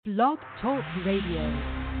Blog Talk Radio.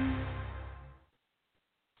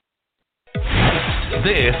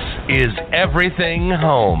 This is Everything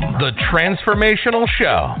Home, the transformational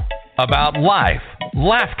show about life,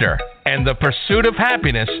 laughter, and the pursuit of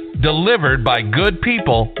happiness delivered by good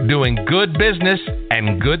people doing good business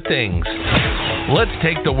and good things. Let's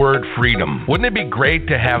take the word freedom. Wouldn't it be great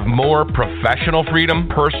to have more professional freedom,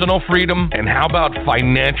 personal freedom, and how about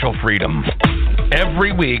financial freedom?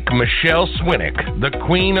 Every week, Michelle Swinick, the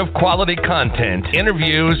queen of quality content,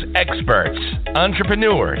 interviews experts,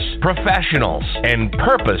 entrepreneurs, professionals, and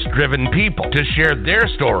purpose-driven people to share their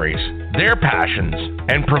stories, their passions,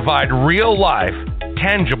 and provide real-life,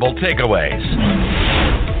 tangible takeaways.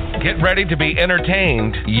 Get ready to be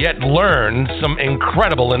entertained, yet learn some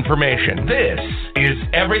incredible information. This is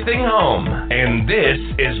Everything Home, and this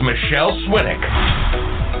is Michelle Swinick.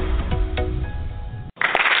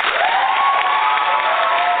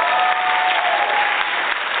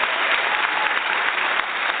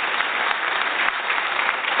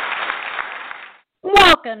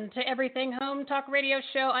 Welcome to Everything Home Talk Radio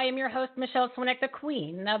Show. I am your host, Michelle Swinick, the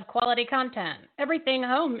queen of quality content. Everything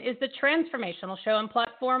Home is the transformational show and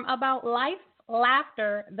platform about life,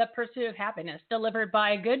 laughter, the pursuit of happiness, delivered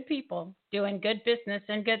by good people doing good business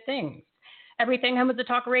and good things. Everything Home is a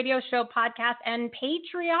talk radio show, podcast, and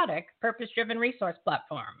patriotic, purpose-driven resource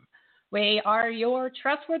platform. We are your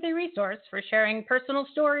trustworthy resource for sharing personal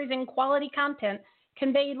stories and quality content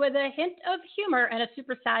conveyed with a hint of humor and a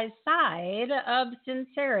supersized side of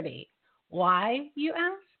sincerity. Why, you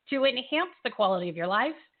ask? To enhance the quality of your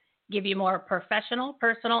life, give you more professional,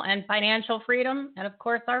 personal, and financial freedom, and of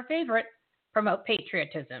course, our favorite, promote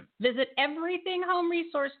patriotism. Visit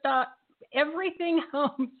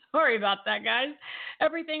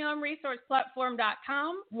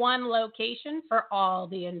everythinghomeresourceplatform.com, one location for all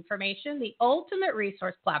the information, the ultimate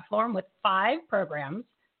resource platform with 5 programs,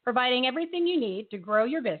 providing everything you need to grow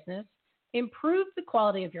your business, improve the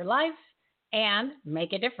quality of your life, and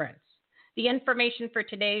make a difference. The information for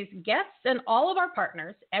today's guests and all of our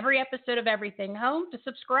partners, every episode of Everything Home, to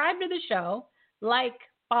subscribe to the show, like,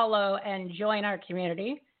 follow, and join our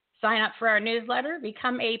community, sign up for our newsletter,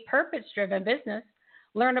 become a purpose-driven business,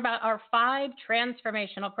 learn about our 5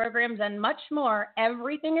 transformational programs, and much more.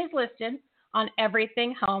 Everything is listed on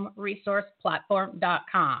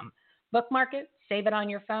everythinghomeresourceplatform.com. Bookmark it. Save it on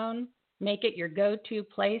your phone. Make it your go-to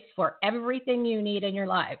place for everything you need in your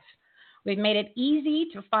life. We've made it easy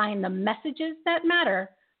to find the messages that matter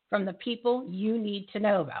from the people you need to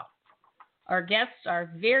know about. Our guests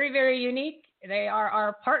are very, very unique. They are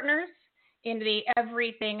our partners in the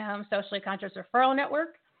Everything Home Socially Conscious Referral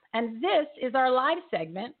Network. And this is our live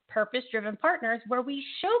segment, Purpose-Driven Partners, where we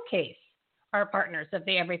showcase our partners of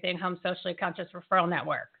the Everything Home Socially Conscious Referral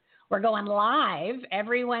Network. We're going live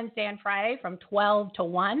every Wednesday and Friday from 12 to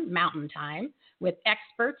 1 Mountain Time with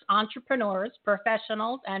experts, entrepreneurs,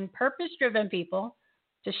 professionals, and purpose-driven people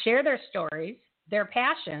to share their stories, their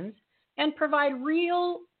passions, and provide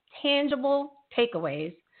real, tangible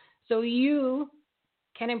takeaways so you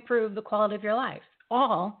can improve the quality of your life,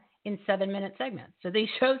 all in 7-minute segments. So these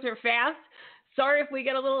shows are fast. Sorry if we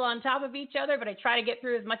get a little on top of each other, but I try to get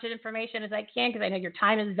through as much information as I can because I know your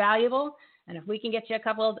time is valuable. And if we can get you a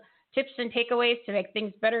couple of tips and takeaways to make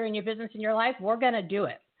things better in your business and your life, we're going to do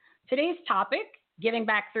it. Today's topic, giving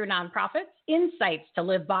back through nonprofits, insights to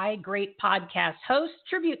live by, great podcast hosts,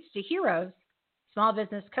 tributes to heroes, small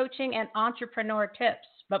business coaching, and entrepreneur tips.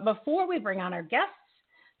 But before we bring on our guests,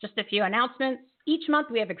 just a few announcements. Each month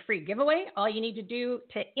we have a free giveaway. All you need to do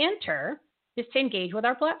to enter is to engage with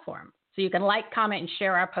our platform. So you can like, comment, and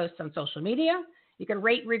share our posts on social media. You can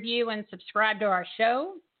rate, review, and subscribe to our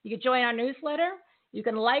show. You can join our newsletter. You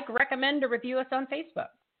can like, recommend, or review us on Facebook.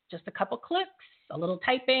 Just a couple clicks, a little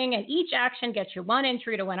typing, and each action gets you 1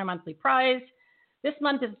 entry to win our monthly prize. This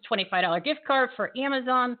month is a $25 gift card for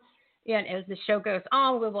Amazon. And as the show goes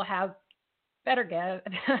on, we will have better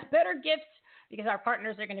gifts because our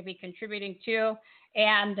partners are going to be contributing too.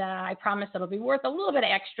 And I promise it'll be worth a little bit of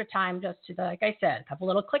extra time just to, like I said, a couple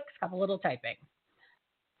little clicks, a couple little typing.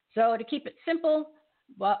 So to keep it simple,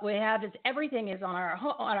 what we have is everything is on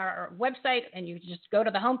our website, and you just go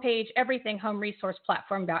to the homepage,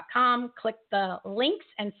 everythinghomeresourceplatform.com, click the links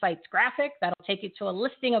and sites graphic. That'll take you to a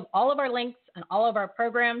listing of all of our links and all of our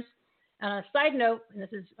programs. And on a side note, and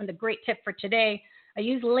this is the great tip for today, I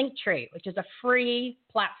use Linktree, which is a free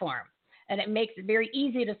platform. And it makes it very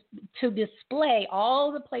easy to display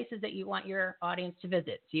all the places that you want your audience to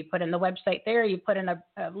visit. So you put in the website there, you put in a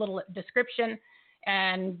little description,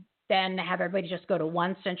 and then have everybody just go to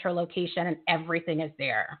one central location and everything is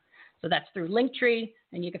there. So that's through Linktree,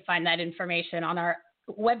 and you can find that information on our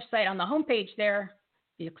website on the homepage there,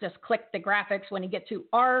 You just click the graphics. When you get to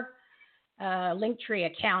our Linktree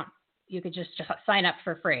account, you could just sign up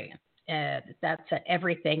for free. That's at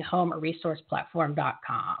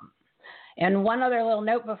everythinghomeresourceplatform.com. And one other little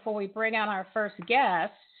note before we bring on our first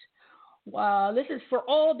guest. This is for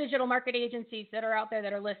all digital marketing agencies that are out there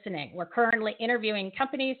that are listening. We're currently interviewing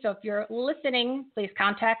companies, so if you're listening, please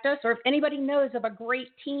contact us. Or if anybody knows of a great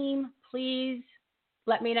team, please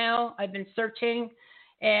let me know. I've been searching,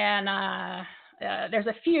 and there's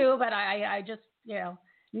a few, but I just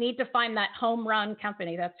need to find that home run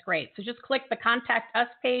company. That's great. So just click the Contact Us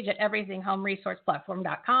page at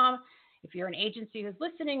everythinghomeresourceplatform.com. If you're an agency who's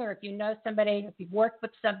listening, or if you know somebody, if you've worked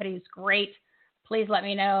with somebody who's great, please let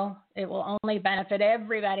me know. It will only benefit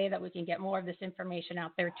everybody that we can get more of this information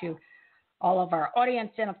out there to all of our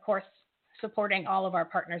audience, and of course, supporting all of our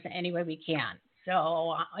partners in any way we can.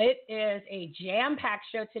 So it is a jam-packed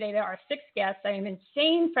show today. There are 6 guests. I am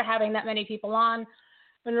insane for having that many people on.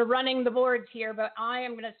 And we're running the boards here, but I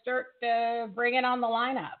am going to start bringing on the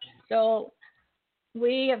lineup. So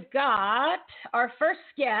we have got our first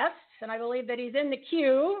guest, and I believe that he's in the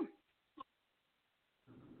queue.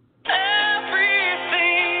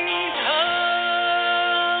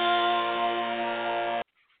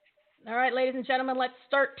 All right, ladies and gentlemen, let's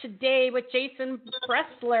start today with Jason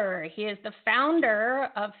Bressler. He is the founder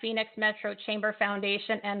of Phoenix Metro Chamber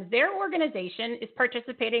Foundation, and their organization is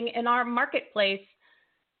participating in our marketplace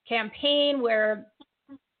campaign where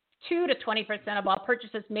 2 to 20% of all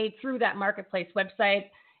purchases made through that marketplace website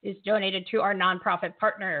is donated to our nonprofit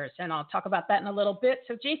partners. And I'll talk about that in a little bit.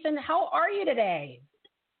 So, Jason, how are you today?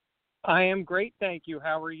 I am great, thank you.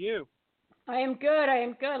 How are you? I am good.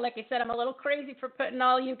 Like I said, I'm a little crazy for putting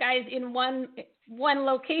all you guys in one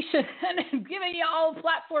location and giving you all a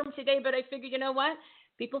platform today, but I figured, you know what?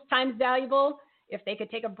 People's time's valuable. If they could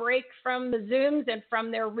take a break from the Zooms and from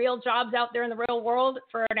their real jobs out there in the real world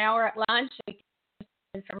for an hour at lunch, they can get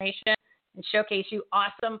information and showcase you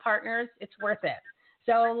awesome partners, it's worth it.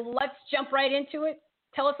 So let's jump right into it.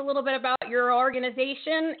 Tell us a little bit about your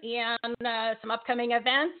organization and some upcoming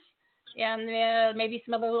events, and maybe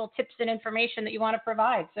some other little tips and information that you want to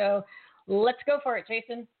provide. So let's go for it,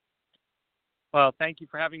 Jason. Well, thank you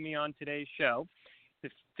for having me on today's show. The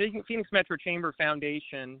Phoenix Metro Chamber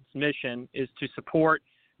Foundation's mission is to support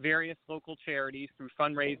various local charities through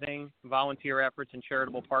fundraising, volunteer efforts, and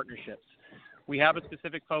charitable partnerships. We have a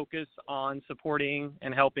specific focus on supporting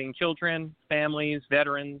and helping children, families,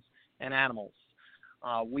 veterans, and animals.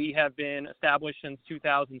 We have been established since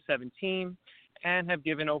 2017 and have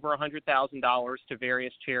given over $100,000 to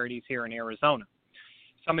various charities here in Arizona.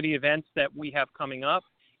 Some of the events that we have coming up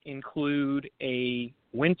include a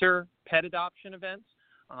winter pet adoption event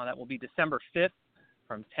that will be December 5th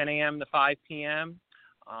from 10 a.m. to 5 p.m.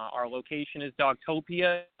 Our location is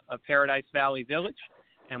Dogtopia of Paradise Valley Village,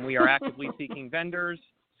 and we are actively seeking vendors,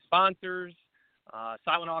 sponsors,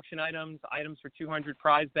 silent auction items for 200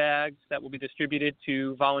 prize bags that will be distributed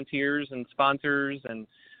to volunteers and sponsors and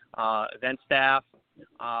event staff,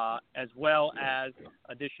 as well as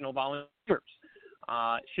additional volunteers.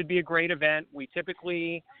 Should be a great event. We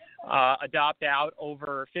typically adopt out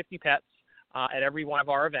over 50 pets at every one of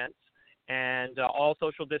our events, and all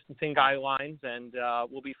social distancing guidelines and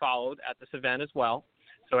will be followed at this event as well.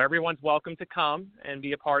 So everyone's welcome to come and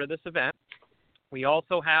be a part of this event. We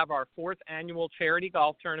also have our 4th annual charity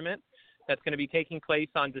golf tournament that's going to be taking place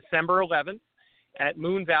on December 11th at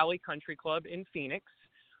Moon Valley Country Club in Phoenix.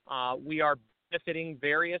 We are benefiting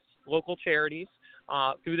various local charities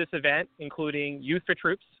through this event, including Youth for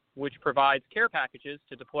Troops, which provides care packages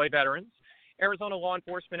to deploy veterans, Arizona Law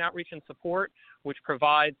Enforcement Outreach and Support, which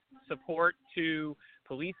provides support to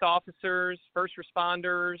police officers, first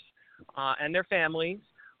responders, and their families,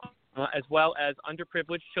 as well as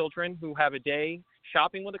underprivileged children who have a day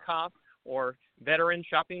shopping with a cop or veteran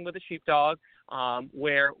shopping with a sheepdog,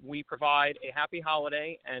 where we provide a happy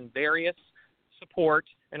holiday and various support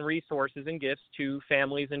and resources and gifts to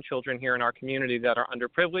families and children here in our community that are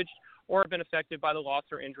underprivileged or have been affected by the loss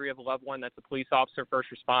or injury of a loved one that's a police officer, first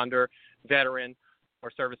responder, veteran,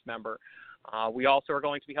 or service member. We also are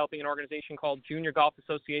going to be helping an organization called Junior Golf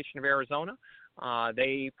Association of Arizona.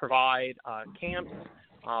 They provide camps,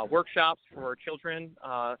 workshops for children,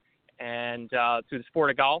 and through the sport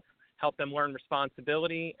of golf, help them learn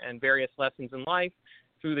responsibility and various lessons in life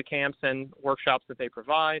through the camps and workshops that they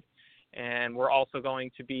provide. And we're also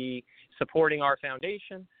going to be supporting our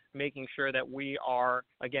foundation, making sure that we are,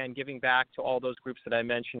 again, giving back to all those groups that I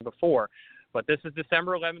mentioned before. But this is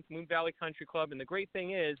December 11th, Moon Valley Country Club, and the great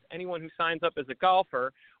thing is anyone who signs up as a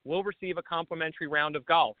golfer will receive a complimentary round of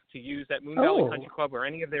golf to use at Moon Valley Country Club or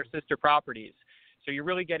any of their sister properties. So you're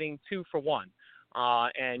really getting 2 for 1.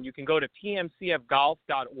 And you can go to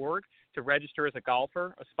pmcfgolf.org to register as a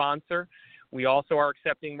golfer, a sponsor. We also are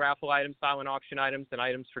accepting raffle items, silent auction items, and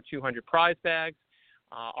items for 200 prize bags.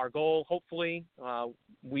 Our goal, hopefully,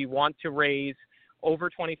 we want to raise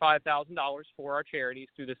over $25,000 for our charities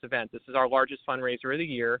through this event. This is our largest fundraiser of the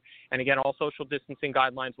year. And again, all social distancing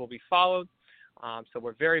guidelines will be followed. So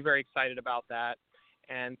we're very, very excited about that.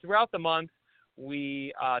 And throughout the month,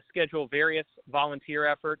 we schedule various volunteer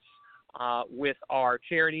efforts with our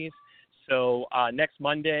charities. So next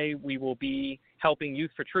Monday, we will be helping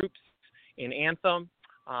Youth for Troops in Anthem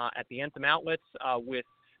at the Anthem outlets with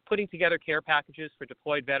putting together care packages for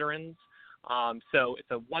deployed veterans. So it's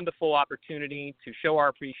a wonderful opportunity to show our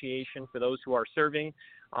appreciation for those who are serving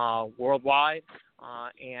worldwide.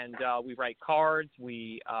 And we write cards.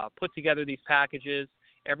 We put together these packages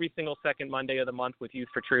every single second Monday of the month with Youth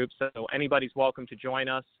for Troops. So anybody's welcome to join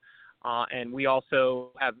us. And we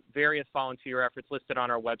also have various volunteer efforts listed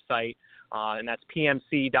on our website, and that's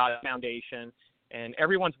pmc.foundation. And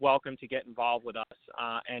everyone's welcome to get involved with us.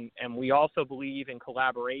 And we also believe in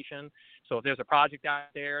collaboration. So if there's a project out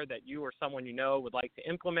there that you or someone you know would like to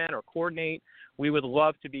implement or coordinate, we would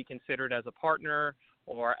love to be considered as a partner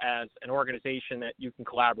or as an organization that you can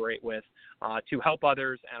collaborate with to help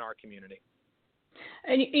others and our community.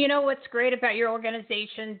 And you know what's great about your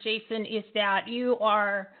organization, Jason, is that you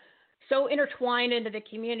are so intertwined into the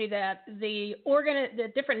community that the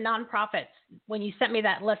different nonprofits, when you sent me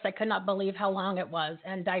that list, I could not believe how long it was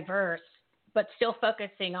and diverse, but still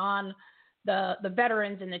focusing on the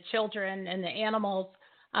veterans and the children and the animals.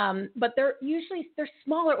 But they're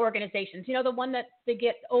smaller organizations, you know, the one that they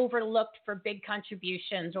get overlooked for big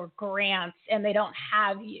contributions or grants, and they don't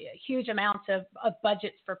have huge amounts of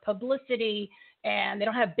budgets for publicity, and they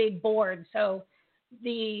don't have big boards. So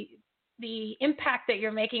the impact that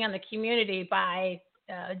you're making on the community by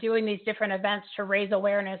doing these different events to raise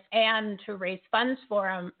awareness and to raise funds for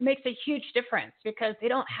them makes a huge difference, because they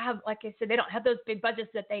don't have, like I said, they don't have those big budgets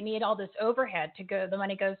that they need all this overhead to go. The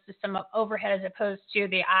money goes to some overhead as opposed to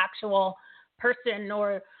the actual person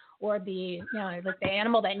or the, you know, like the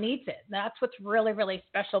animal that needs it. That's what's really, really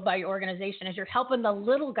special about your organization, is you're helping the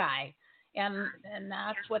little guy. And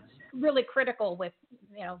that's what's really critical with,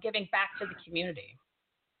 you know, giving back to the community.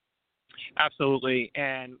 Absolutely.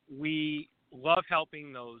 And we love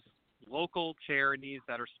helping those local charities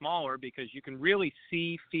that are smaller, because you can really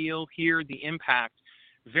see, feel, hear the impact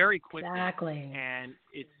very quickly. Exactly. And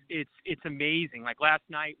it's amazing. Like last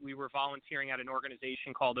night, we were volunteering at an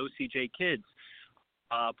organization called OCJ Kids,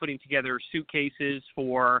 putting together suitcases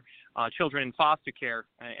for children in foster care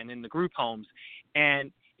and in the group homes.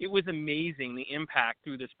 And it was amazing, the impact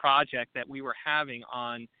through this project that we were having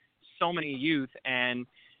on so many youth. And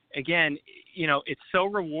again, you know, it's so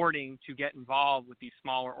rewarding to get involved with these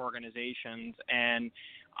smaller organizations, and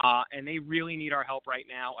they really need our help right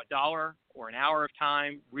now. $1 or an hour of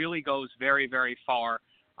time really goes very, very far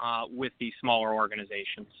with these smaller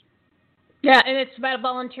organizations. Yeah, and it's about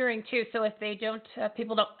volunteering too. So if they don't,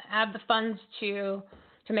 people don't have the funds to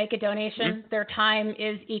make a donation, their time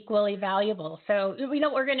is equally valuable. So we know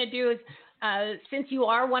what we're going to do is, since you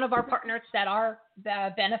are one of our partners that are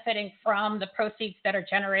benefiting from the proceeds that are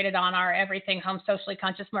generated on our Everything Home Socially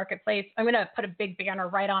Conscious Marketplace, I'm going to put a big banner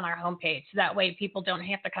right on our homepage. So that way people don't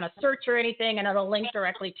have to kind of search or anything, and it'll link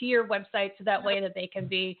directly to your website. So that way that they can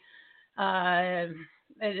be, there's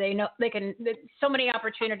so many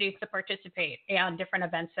opportunities to participate on different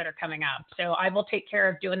events that are coming up. So I will take care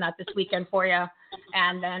of doing that this weekend for you.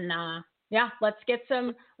 And then, let's get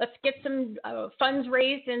some funds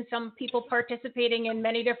raised and some people participating in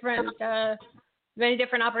many different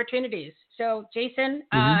opportunities. So Jason,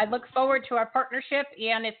 I look forward to our partnership,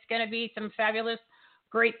 and it's going to be some fabulous,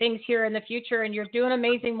 great things here in the future. And you're doing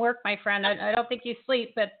amazing work, my friend. I don't think you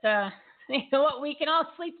sleep, but you know what? We can all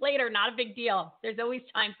sleep later. Not a big deal. There's always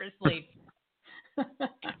time for sleep.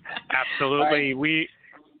 Absolutely. Right.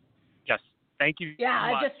 Yes. Thank you.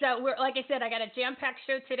 Yeah, so much. we're, like I said, I got a jam-packed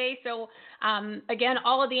show today. So again,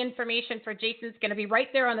 all of the information for Jason's going to be right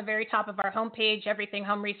there on the very top of our homepage,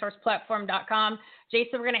 everythinghomeresourceplatform.com.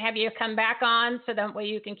 Jason, we're going to have you come back on so that way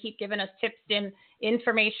you can keep giving us tips and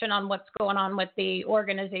information on what's going on with the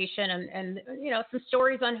organization and you know, some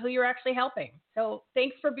stories on who you're actually helping. So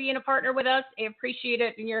thanks for being a partner with us. I appreciate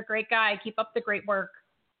it. And you're a great guy. Keep up the great work.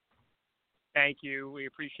 Thank you. We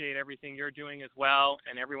appreciate everything you're doing as well,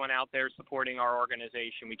 and everyone out there supporting our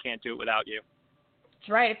organization. We can't do it without you. That's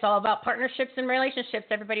right. It's all about partnerships and relationships,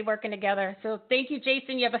 everybody working together. So thank you,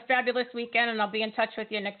 Jason. You have a fabulous weekend, and I'll be in touch with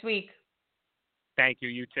you next week. Thank you.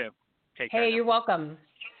 You too. Take care. Hey, you're welcome.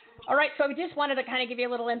 All right, so we just wanted to kind of give you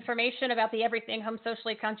a little information about the Everything Home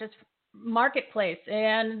Socially Conscious marketplace.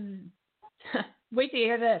 And wait till you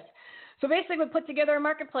hear this. So basically, we put together a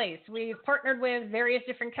marketplace. We've partnered with various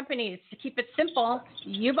different companies. To keep it simple,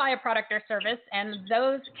 you buy a product or service, and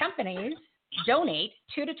those companies donate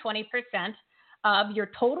 2 to 20% of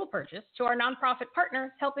your total purchase to our nonprofit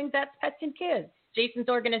partners, Helping Vets, Pets, and Kids. Jason's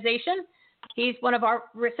organization, he's one of our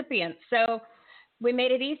recipients. So we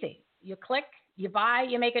made it easy. You click, you buy,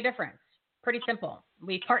 you make a difference. Pretty simple.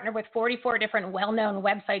 We partner with 44 different well-known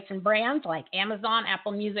websites and brands like Amazon,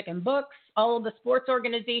 Apple Music and Books, all of the sports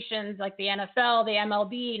organizations like the NFL, the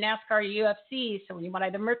MLB, NASCAR, UFC. So when you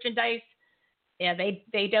want the merchandise, yeah, they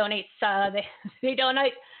donate. They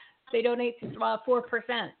donate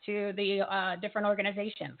 4% to the different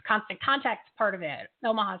organizations. Constant Contact's part of it.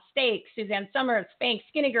 Omaha Steak, Suzanne Summers, Spanx,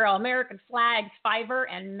 Skinny Girl, American Flags, Fiverr,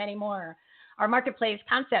 and many more. Our marketplace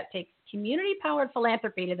concept takes community-powered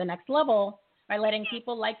philanthropy to the next level by letting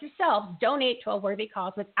people like yourself donate to a worthy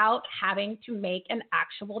cause without having to make an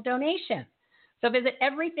actual donation. So visit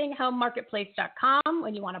everythinghomemarketplace.com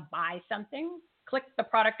when you want to buy something. Click the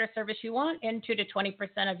product or service you want, and 2 to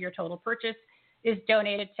 20% of your total purchase is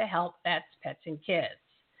donated to help vets, pets, and kids.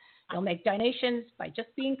 You'll make donations by just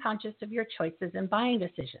being conscious of your choices and buying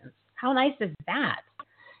decisions. How nice is that?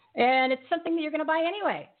 And it's something that you're going to buy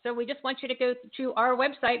anyway. So we just want you to go to our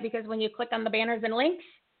website, because when you click on the banners and links,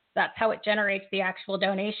 that's how it generates the actual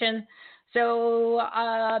donation. So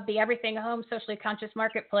the Everything Home Socially Conscious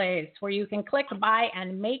Marketplace, where you can click, buy,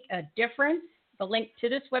 and make a difference. The link to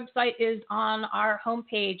this website is on our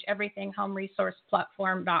homepage,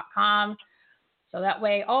 everythinghomeresourceplatform.com. So that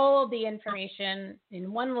way, all the information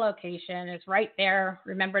in one location is right there.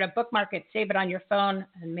 Remember to bookmark it, save it on your phone,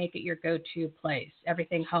 and make it your go-to place,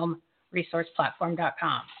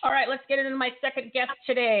 everythinghomeresourceplatform.com. All right, let's get into my second guest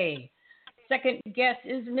today. Second guest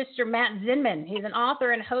is Mr. Matt Zinman. He's an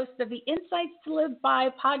author and host of the Insights to Live By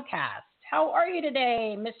podcast. How are you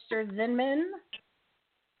today, Mr. Zinman?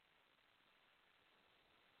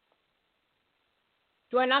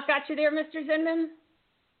 Do I not got you there, Mr. Zinman?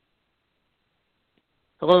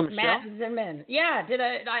 Hello, Michelle. Matt Zinman. Yeah,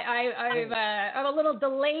 I have a little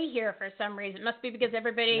delay here for some reason. It must be because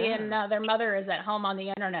everybody and their mother is at home on the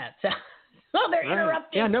internet. So they're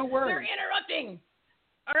interrupting. Yeah, no worries. They're interrupting.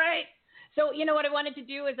 All right. So, you know what I wanted to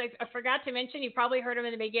do is I forgot to mention, you probably heard them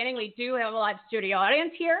in the beginning, we do have a live studio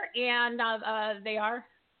audience here, and they're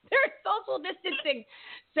social distancing.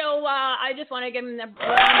 So I just want to give them a round of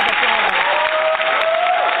applause.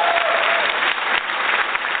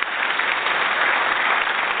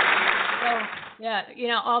 Yeah,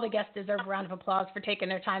 all the guests deserve a round of applause for taking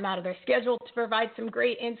their time out of their schedule to provide some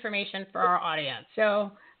great information for our audience.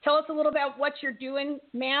 So tell us a little about what you're doing,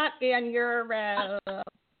 Matt, and your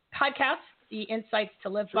podcast, the Insights to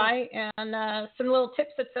Live By, and some little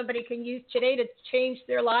tips that somebody can use today to change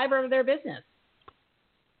their life or their business.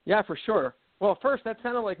 Yeah, for sure. Well, first, that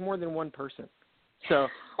sounded like more than one person. So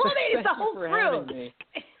it's a whole crew.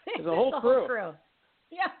 It's a whole crew.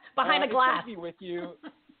 Yeah, behind a glass. It's great to be with you.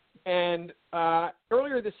 And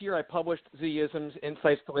earlier this year, I published Zisms,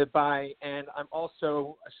 Insights to Live By, and I'm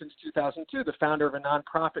also, since 2002, the founder of a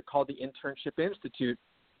nonprofit called the Internship Institute.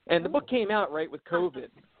 And the book came out right with COVID,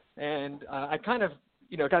 and I kind of,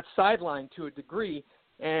 got sidelined to a degree,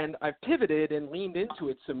 and I pivoted and leaned into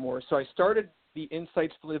it some more. So I started the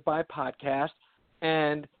Insights to Live By podcast,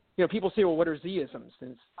 and people say, well, what are Zisms?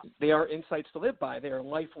 And they are insights to live by. They are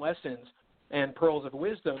life lessons and pearls of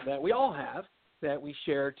wisdom that we all have, that we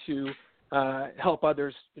share to help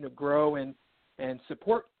others, grow and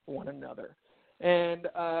support one another. And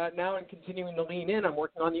now I'm continuing to lean in. I'm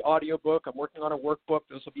working on the audiobook. I'm working on a workbook.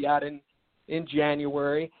 This will be out in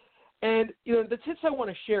January. And, the tips I want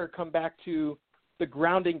to share come back to the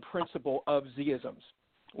grounding principle of Zisms,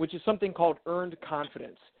 which is something called earned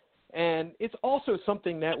confidence. And it's also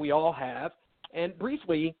something that we all have. And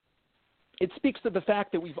briefly, it speaks to the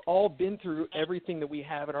fact that we've all been through everything that we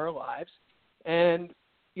have in our lives. And,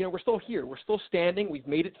 we're still here. We're still standing. We've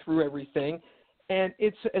made it through everything. And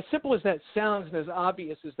it's as simple as that sounds and as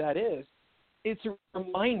obvious as that is, it's a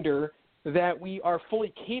reminder that we are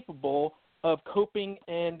fully capable of coping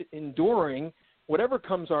and enduring whatever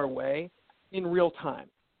comes our way in real time.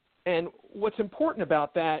 And what's important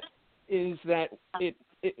about that is that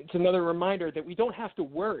it's another reminder that we don't have to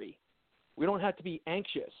worry. We don't have to be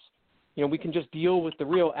anxious. We can just deal with the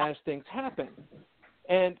real as things happen.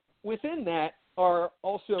 And within that are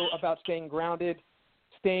also about staying grounded,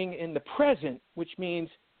 staying in the present, which means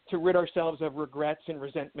to rid ourselves of regrets and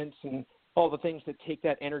resentments and all the things that take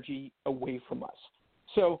that energy away from us.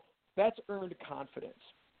 So that's earned confidence.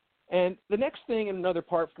 And the next thing in another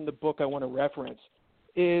part from the book I want to reference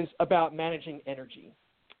is about managing energy.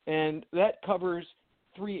 And that covers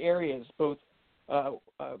 3 areas, both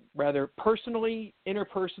rather personally,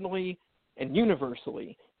 interpersonally, and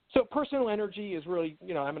universally. So personal energy is really,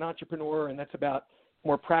 I'm an entrepreneur, and that's about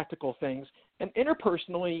more practical things. And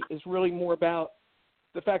interpersonally is really more about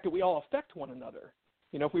the fact that we all affect one another.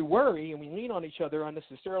 If we worry and we lean on each other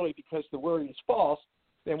unnecessarily because the worry is false,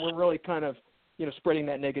 then we're really kind of, spreading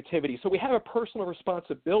that negativity. So we have a personal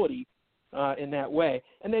responsibility in that way.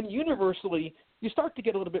 And then universally, you start to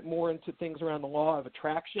get a little bit more into things around the law of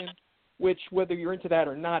attraction, which, whether you're into that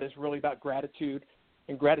or not, is really about gratitude,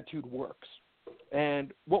 and gratitude works.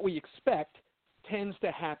 And what we expect tends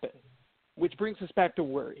to happen, which brings us back to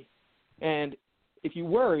worry. And if you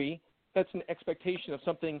worry, that's an expectation of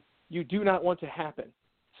something you do not want to happen.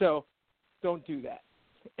 So don't do that.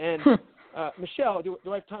 And Michelle, do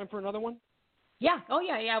I have time for another one? Yeah. Oh,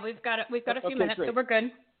 yeah. We've got a few minutes, great. so we're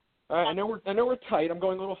good. All right. I know we're tight. I'm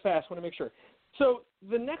going a little fast. I want to make sure. So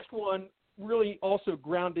the next one, really also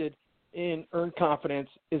grounded in earned confidence,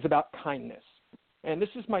 is about kindness. And this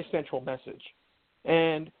is my central message.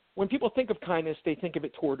 And when people think of kindness, they think of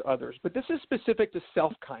it toward others. But this is specific to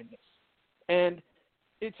self-kindness. And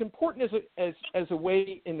it's important as a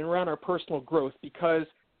way in and around our personal growth, because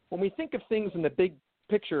when we think of things in the big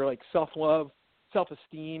picture like self-love,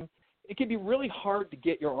 self-esteem, it can be really hard to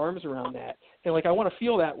get your arms around that. And I want to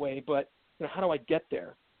feel that way, but how do I get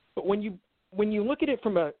there? But when you look at it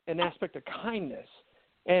from an aspect of kindness,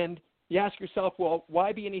 and you ask yourself, well,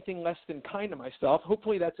 why be anything less than kind to myself?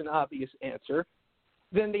 Hopefully that's an obvious answer.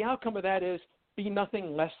 Then the outcome of that is be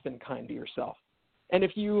nothing less than kind to yourself. And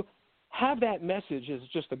if you have that message as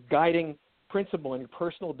just a guiding principle in your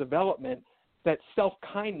personal development, that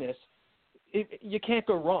self-kindness, you can't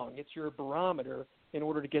go wrong. It's your barometer in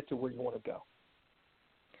order to get to where you want to go.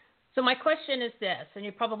 So my question is this, and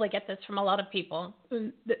you probably get this from a lot of people.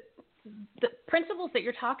 The principles that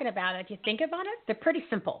you're talking about, if you think about it, they're pretty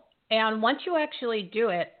simple. And once you actually do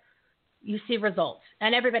it, you see results.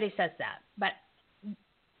 And everybody says that. But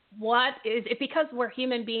what is it, because we're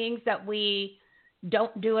human beings, that we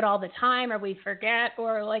don't do it all the time, or we forget,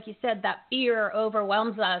 or like you said, that fear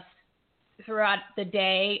overwhelms us throughout the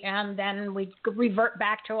day, and then we revert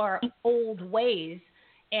back to our old ways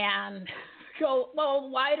and go, well,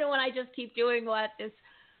 why don't I just keep doing what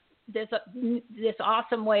this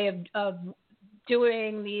awesome way of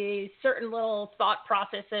doing these certain little thought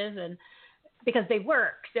processes, and because they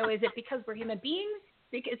work. So is it because we're human beings?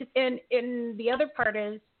 Because and the other part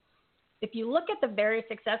is, if you look at the very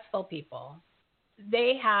successful people,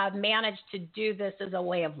 they have managed to do this as a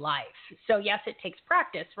way of life. So yes, it takes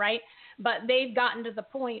practice, right? But they've gotten to the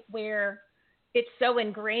point where it's so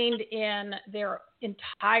ingrained in their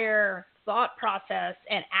entire thought process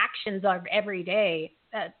and actions of every day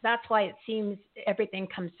that's why it seems everything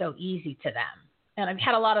comes so easy to them. And I've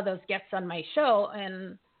had a lot of those guests on my show,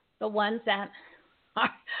 and the ones that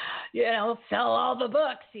are, sell all the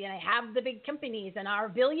books, have the big companies and are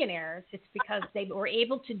billionaires, it's because they were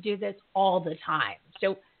able to do this all the time.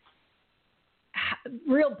 So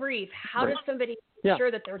real brief, how does somebody make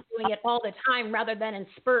sure that they're doing it all the time rather than in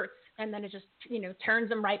spurts, and then it just, turns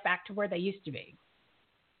them right back to where they used to be?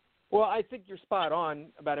 Well, I think you're spot on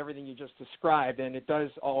about everything you just described, and it does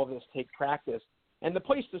all of this take practice. And the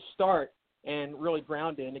place to start and really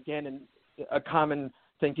ground in, again, and a common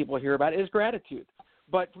thing people hear about is gratitude.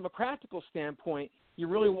 But from a practical standpoint, you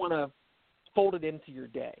really want to fold it into your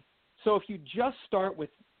day. So if you just start with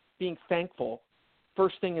being thankful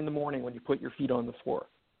first thing in the morning when you put your feet on the floor,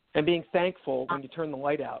 and being thankful when you turn the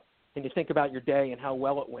light out and you think about your day and how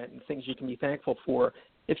well it went and things you can be thankful for,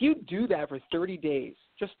 if you do that for 30 days,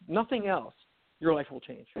 just nothing else, your life will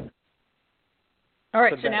change. All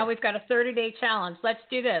right, so now we've got a 30-day challenge. Let's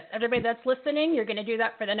do this. Everybody that's listening, you're going to do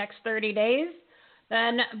that for the next 30 days.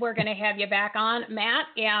 Then we're going to have you back on, Matt,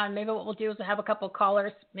 and maybe what we'll do is we'll have a couple of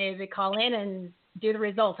callers maybe call in and do the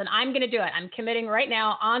results. And I'm going to do it. I'm committing right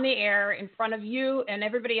now on the air in front of you and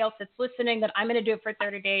everybody else that's listening that I'm going to do it for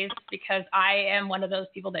 30 days because I am one of those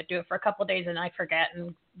people that do it for a couple of days and I forget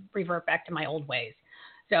and revert back to my old ways.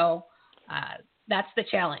 So that's the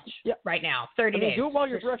challenge right now, 30 days. Do it while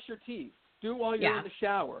you brush your teeth. Do it while you're in the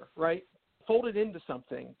shower, right? Fold it into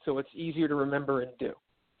something so it's easier to remember and do.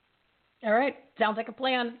 All right. Sounds like a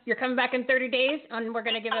plan. You're coming back in 30 days, and we're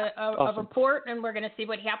going to give a report, and we're going to see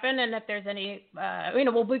what happened. And if there's any,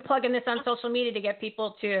 we'll be plugging this on social media to get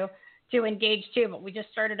people to engage too. But we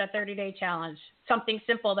just started a 30-day challenge, something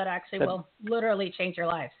simple that actually will literally change your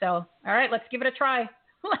life. So, all right, let's give it a try.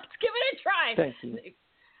 Let's give it a try. Thank you.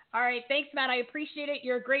 All right. Thanks, Matt. I appreciate it.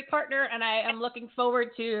 You're a great partner, and I am looking forward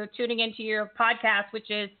to tuning into your podcast,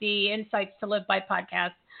 which is the Insights to Live By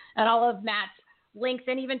podcast. And all of Matt's links,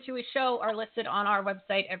 and even to a show are listed on our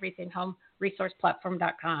website,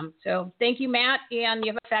 everythinghomeresourceplatform.com. So thank you, Matt, and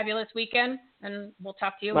you have a fabulous weekend, and we'll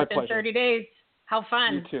talk to you My within pleasure. 30 days. How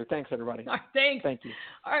fun. You too. Thanks, everybody. All right, thanks. Thank you.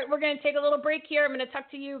 All right, we're going to take a little break here. I'm going to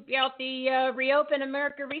talk to you about the Reopen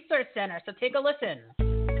America Resource Center, so take a listen.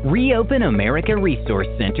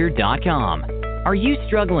 ReopenAmericaResourceCenter.com. Are you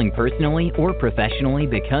struggling personally or professionally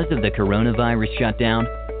because of the coronavirus shutdown?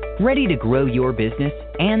 Ready to grow your business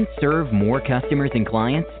and serve more customers and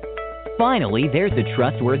clients? Finally, there's a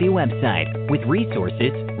trustworthy website with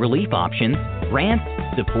resources, relief options, grants,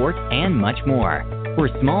 support, and much more for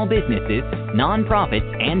small businesses, nonprofits,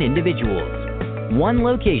 and individuals. One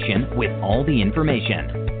location with all the information.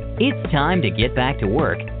 It's time to get back to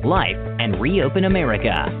work, life, and reopen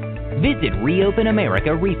America. Visit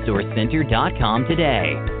ReopenAmericaResourceCenter.com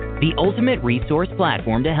today. The ultimate resource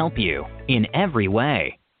platform to help you in every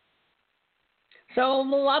way. So a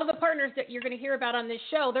lot of the partners that you're going to hear about on this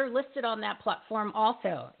show, they're listed on that platform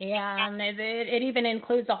also. And it even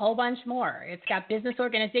includes a whole bunch more. It's got business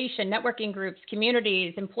organization, networking groups,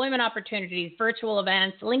 communities, employment opportunities, virtual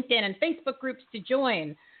events, LinkedIn and Facebook groups to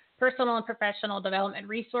join, personal and professional development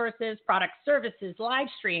resources, product services, live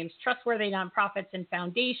streams, trustworthy nonprofits and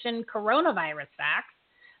foundation, coronavirus facts,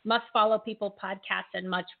 must follow people podcasts, and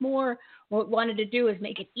much more. What we wanted to do is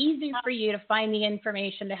make it easy for you to find the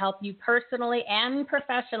information to help you personally and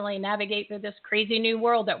professionally navigate through this crazy new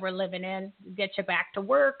world that we're living in, get you back to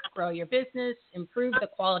work, grow your business, improve the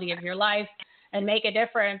quality of your life, and make a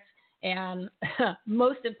difference. And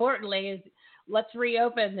most importantly is let's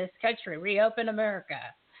reopen this country, reopen America.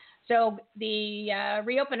 So the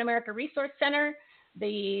Reopen America Resource Center,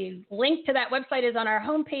 the link to that website is on our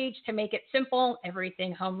homepage. To make it simple,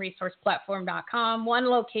 everythinghomeresourceplatform.com. One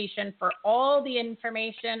location for all the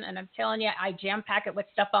information. And I'm telling you, I jam pack it with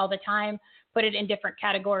stuff all the time, put it in different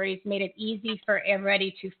categories, made it easy for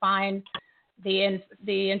everybody to find the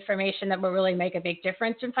information that will really make a big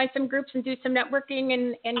difference, and find some groups and do some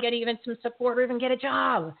networking and get even some support or even get a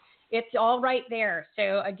job. It's all right there.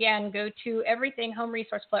 So again, go to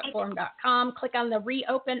everythinghomeresourceplatform.com, click on the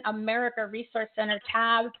Reopen America Resource Center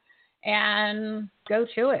tab, and go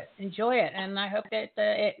to it. Enjoy it. And I hope that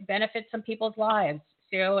it benefits some people's lives.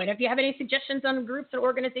 So, and if you have any suggestions on groups or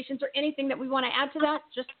organizations or anything that we want to add to that,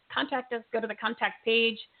 just contact us. Go to the contact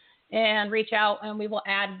page and reach out, and we will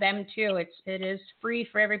add them too. It is free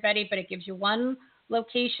for everybody, but it gives you one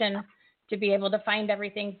location to be able to find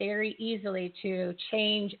everything very easily to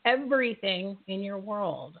change everything in your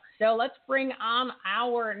world. So let's bring on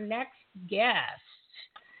our next guest.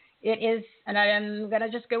 It is, and I'm going to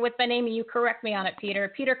just go with my name and you correct me on it, Peter.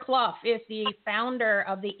 Peter Clough is the founder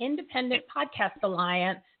of the Independent Podcast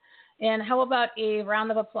Alliance. And how about a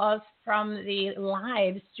round of applause from the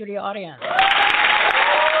live studio audience?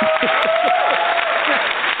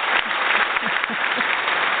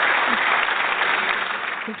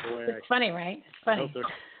 It's funny, right? It's funny.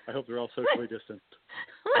 I hope they're all socially distant.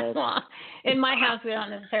 In my house, we don't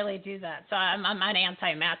necessarily do that. So I'm an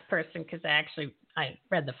anti-mask person because I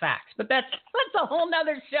read the facts. But that's a whole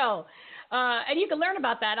nother show. And you can learn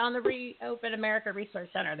about that on the Reopen America Resource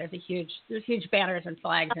Center. There's huge banners and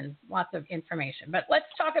flags and lots of information. But let's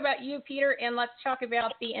talk about you, Peter, and let's talk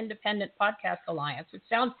about the Independent Podcast Alliance, which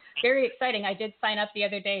sounds very exciting. I did sign up the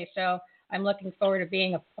other day, so I'm looking forward to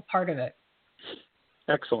being a part of it.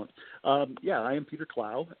 Excellent. I am Peter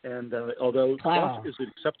Clough, and although Clough is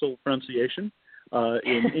an acceptable pronunciation,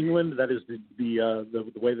 in England that is the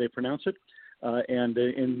way they pronounce it, and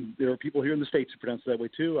there are people here in the States who pronounce it that way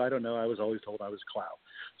too. I don't know. I was always told I was Clough,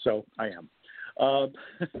 so I am.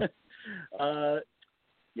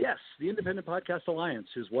 Yes, the Independent Podcast Alliance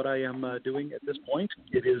is what I am doing at this point.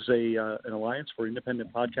 It is an alliance for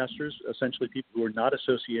independent podcasters, essentially people who are not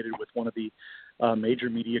associated with one of the major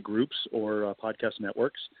media groups or podcast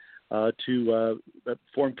networks, to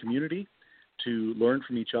form community, to learn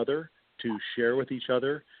from each other, to share with each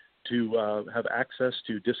other, to have access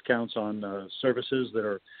to discounts on services that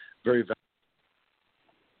are very valuable.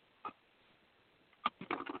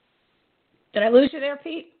 Did I lose you there,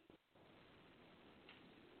 Pete?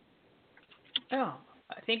 Oh,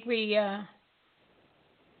 I think we. I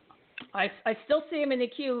still see him in the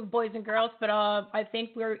queue, boys and girls, but I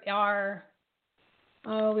think we've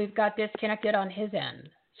got disconnected on his end.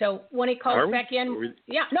 So when he calls back in,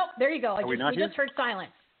 there you go. We just heard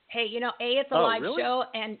silence. Hey, A, it's a live show,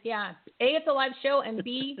 and it's a live show, and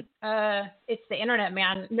B, it's the internet,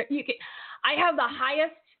 man. I have the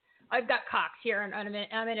highest. I've got Cox here, and I'm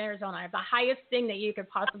in Arizona. I have the highest thing that you could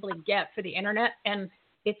possibly get for the internet, and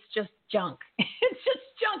it's just junk. It's just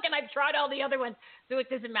junk, and I've tried all the other ones, so it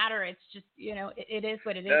doesn't matter. It's just, it is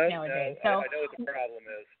what it is nowadays. No, so I know what the problem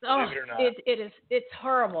is. Believe it or not. It's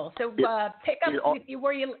horrible. So pick up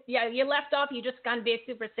where you left off. You just kind of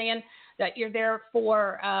basically were saying that you're there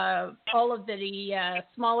for all of the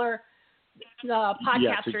smaller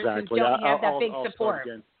podcasters who don't have that big support.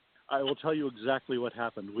 I will tell you exactly what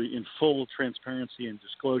happened. In full transparency and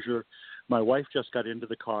disclosure, my wife just got into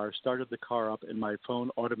the car, started the car up, and my phone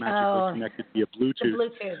automatically connected via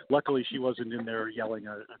Bluetooth. Luckily, she wasn't in there yelling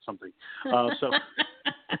at something.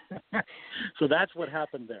 So that's what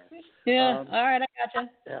happened there. Yeah. All right, I gotcha.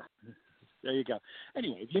 Yeah. There you go.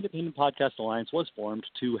 Anyway, the Independent Podcast Alliance was formed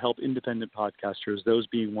to help independent podcasters, those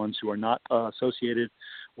being ones who are not associated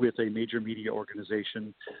with a major media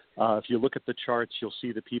organization. If you look at the charts, you'll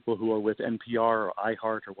see the people who are with NPR or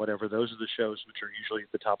iHeart or whatever. Those are the shows which are usually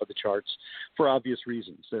at the top of the charts for obvious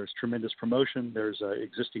reasons. There's tremendous promotion. There's an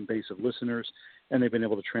existing base of listeners, and they've been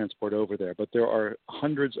able to transport over there. But there are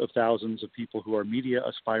hundreds of thousands of people who are media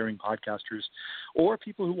aspiring podcasters or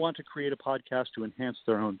people who want to create a podcast to enhance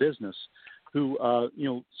their own business who,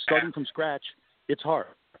 starting from scratch, it's hard.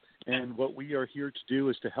 And what we are here to do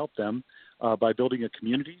is to help them by building a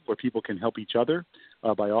community where people can help each other,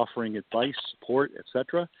 by offering advice, support,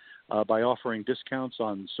 etc., by offering discounts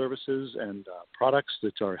on services and products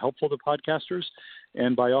that are helpful to podcasters,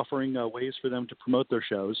 and by offering ways for them to promote their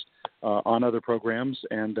shows on other programs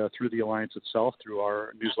and through the Alliance itself, through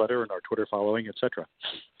our newsletter and our Twitter following, etc.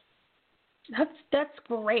 That's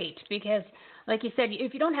great because, like you said,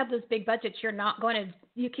 if you don't have those big budgets,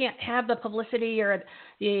 you can't have the publicity or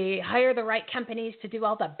you hire the right companies to do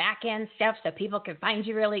all the back end stuff so people can find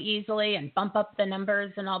you really easily and bump up the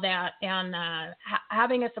numbers and all that. And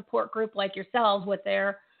having a support group like yourselves with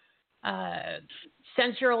their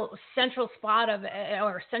central spot of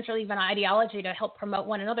or central even ideology to help promote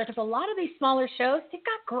one another, because a lot of these smaller shows, they've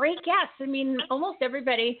got great guests. I mean, almost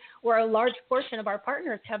everybody or a large portion of our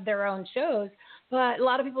partners have their own shows, but a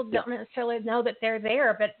lot of people don't necessarily know that they're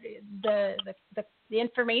there. But the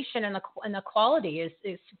information and the quality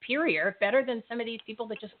is superior, better than some of these people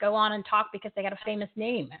that just go on and talk because they got a famous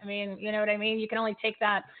name. I mean, you know what I mean? You can only take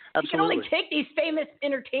that. Absolutely. You can only take these famous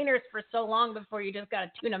entertainers for so long before you just got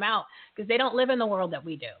to tune them out because they don't live in the world that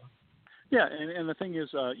we do. Yeah, and the thing is,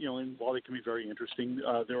 and while they can be very interesting,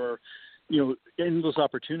 there are, endless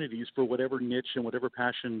opportunities for whatever niche and whatever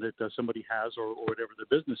passion that somebody has or whatever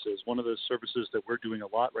their business is. One of the services that we're doing a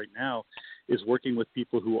lot right now is working with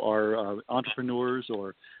people who are entrepreneurs,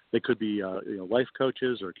 or they could be, life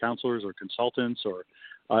coaches or counselors or consultants or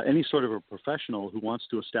any sort of a professional who wants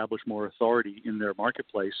to establish more authority in their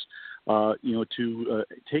marketplace, to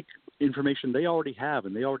take information they already have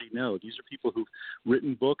and they already know. These are people who've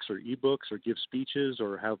written books or ebooks or give speeches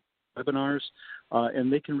or have webinars,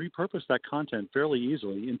 and they can repurpose that content fairly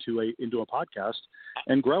easily into a podcast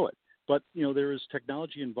and grow it. But there is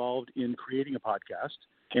technology involved in creating a podcast,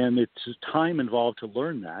 and it's time involved to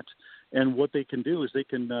learn that. And what they can do is they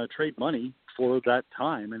can trade money for that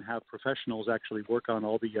time and have professionals actually work on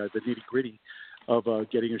all the nitty gritty of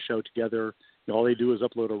getting a show together. All they do is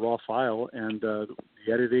upload a raw file, and the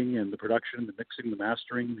editing and the production, the mixing, the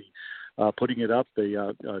mastering, the putting it up,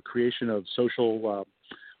 the creation of social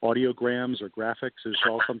audiograms or graphics is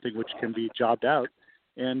all something which can be jobbed out,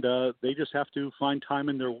 and they just have to find time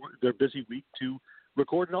in their busy week to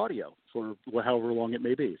record an audio for however long it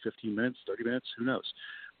may be, 15 minutes, 30 minutes, who knows.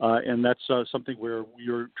 And that's something where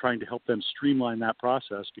we're trying to help them streamline that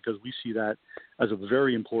process because we see that as a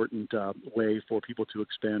very important way for people to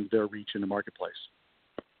expand their reach in the marketplace.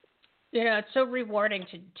 It's so rewarding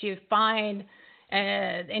to find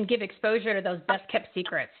and give exposure to those best-kept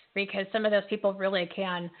secrets, because some of those people really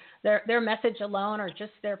can. Their message alone or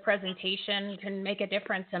just their presentation can make a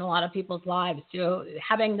difference in a lot of people's lives. So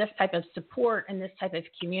having this type of support and this type of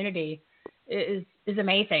community is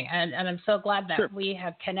amazing, and I'm so glad that we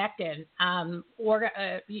have connected.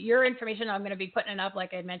 Your information I'm going to be putting it up,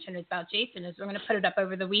 like I mentioned, about Jason, is we're going to put it up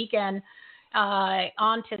over the weekend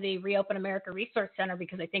onto the Reopen America Resource Center,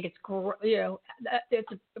 because I think it's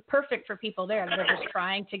perfect for people there that are just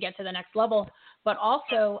trying to get to the next level. But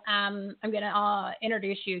also, I'm going to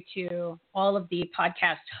introduce you to all of the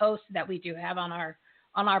podcast hosts that we do have on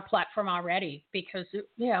our platform already, because it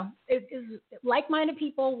is like-minded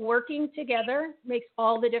people working together makes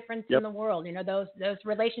all the difference in the world. Those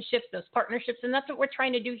relationships, those partnerships, and that's what we're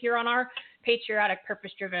trying to do here on our patriotic,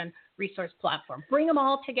 purpose-driven resource platform. Bring them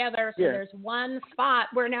all together so there's one spot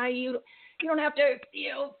where now you don't have to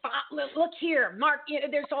look here, Mark.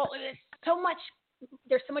 There's so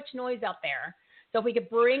much noise out there So if we could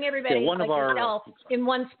bring everybody yourself in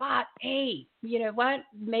one spot, hey, you know what?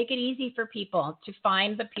 Make it easy for people to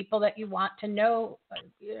find the people that you want to know,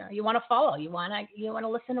 you want to follow, you want to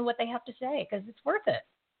listen to what they have to say because it's worth it.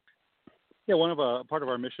 Yeah, part of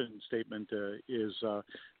our mission statement is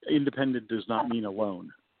independent does not mean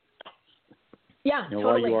alone. Yeah, totally.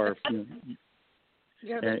 While you are,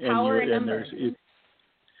 there's power in numbers.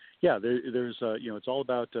 There's it's all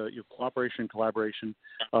about cooperation, collaboration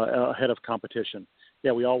ahead of competition.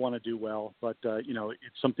 Yeah, we all want to do well, but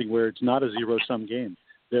it's something where it's not a zero-sum game.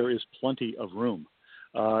 There is plenty of room,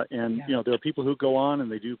 there are people who go on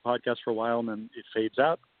and they do podcasts for a while and then it fades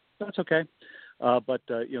out. That's okay, but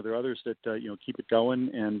there are others that keep it going,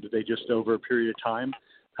 and they just over a period of time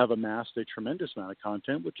have amassed a tremendous amount of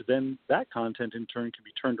content, which then that content in turn can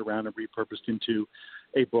be turned around and repurposed into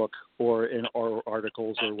a book or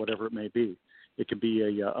articles or whatever it may be. It can be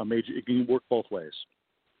it can work both ways.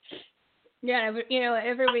 Yeah,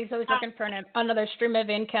 everybody's always looking for another stream of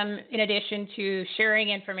income in addition to sharing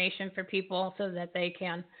information for people so that they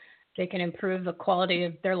can improve the quality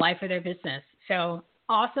of their life or their business. So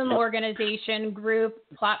awesome organization, group,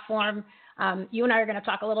 platform. You and I are going to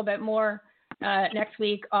talk a little bit more next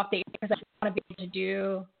week off the air because I want to be able to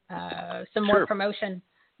do some more promotion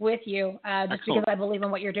with you just because I believe in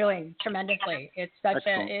what you're doing tremendously. It's such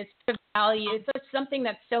it's a value. It's something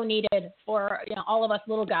that's so needed for all of us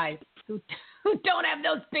little guys who don't have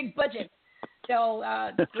those big budgets. So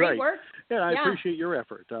great work. Yeah, I appreciate your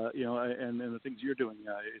effort. And the things you're doing.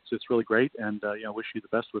 It's really great, and I wish you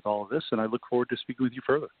the best with all of this. And I look forward to speaking with you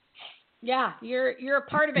further. Yeah, you're a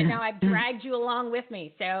part of it now. I've dragged you along with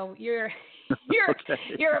me, so you're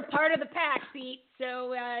a part of the pack, Pete.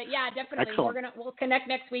 So definitely. Excellent. We'll connect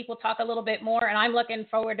next week. We'll talk a little bit more, and I'm looking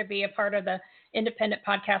forward to be a part of the Independent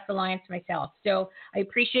Podcast Alliance myself. So I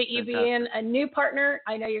appreciate you being a new partner.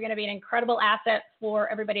 I know you're going to be an incredible asset for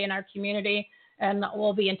everybody in our community, and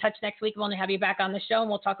we'll be in touch next week. We'll have you back on the show, and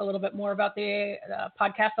we'll talk a little bit more about the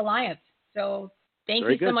Podcast Alliance. So thank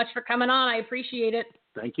you so much for coming on. I appreciate it.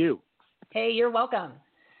 Thank you. Hey, you're welcome.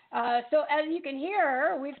 So as you can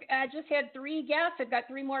hear, we've just had 3 guests. I've got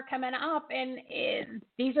 3 more coming up, and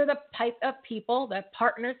these are the type of people, the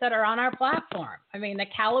partners that are on our platform. I mean, the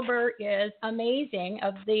caliber is amazing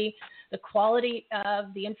of the quality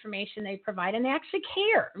of the information they provide, and they actually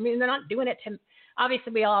care. I mean, they're not doing it to –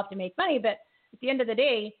 obviously, we all have to make money, but at the end of the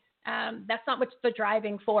day, that's not what's the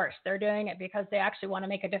driving force. They're doing it because they actually want to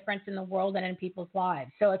make a difference in the world and in people's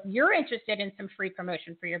lives. So if you're interested in some free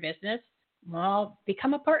promotion for your business, well,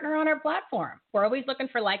 become a partner on our platform. We're always looking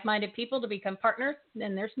for like-minded people to become partners,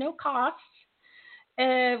 and there's no cost.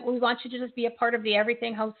 We want you to just be a part of the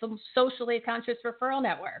Everything Home Socially Conscious Referral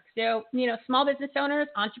Network. So, small business owners,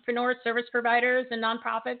 entrepreneurs, service providers, and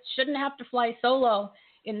nonprofits shouldn't have to fly solo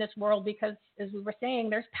in this world because, as we were saying,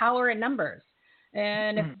 there's power in numbers.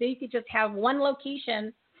 And if they could just have one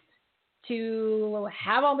location to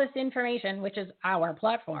have all this information, which is our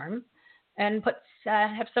platform, and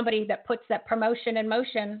have somebody that puts that promotion in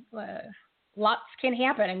motion, lots can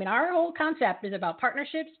happen. I mean, our whole concept is about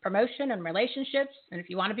partnerships, promotion, and relationships. And if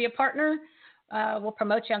you want to be a partner, we'll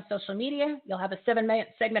promote you on social media. You'll have a 7-minute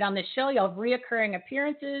segment on this show. You'll have reoccurring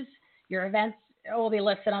appearances. Your events will be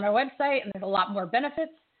listed on our website, and there's a lot more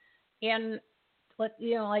benefits. And,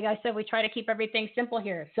 like I said, we try to keep everything simple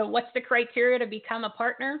here. So what's the criteria to become a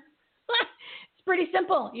partner? It's pretty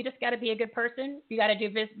simple. You just got to be a good person. You got to do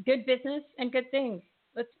good business and good things.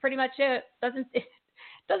 That's pretty much it. It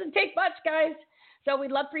doesn't take much, guys. So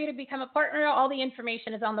we'd love for you to become a partner. All the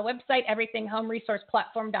information is on the website,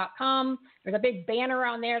 everythinghomeresourceplatform.com. There's a big banner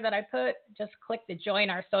on there that I put. Just click to join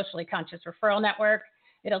our Socially Conscious Referral Network.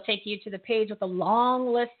 It'll take you to the page with a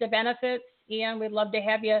long list of benefits, and we'd love to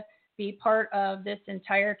have you be part of this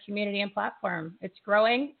entire community and platform. It's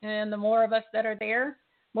growing, and the more of us that are there,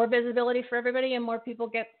 more visibility for everybody, and more people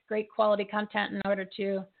get great quality content in order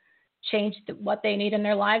to change what they need in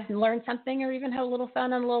their lives and learn something or even have a little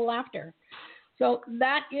fun and a little laughter. So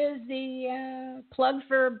that is the plug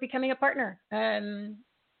for becoming a partner.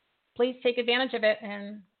 Please take advantage of it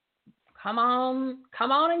and come on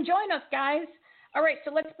and join us, guys. All right,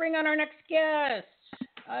 so let's bring on our next guest.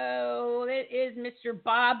 Oh, it is Mr.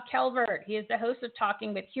 Bob Calvert. He is the host of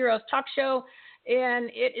Talking with Heroes talk show. And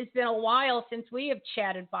it has been a while since we have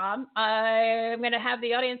chatted, Bob. I'm going to have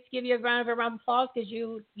the audience give you a round of applause because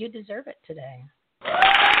you deserve it today.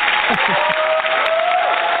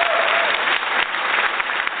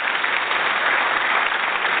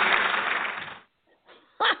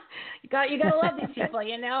 You got to love these people,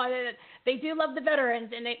 They do love the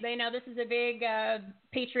veterans, and they know this is a big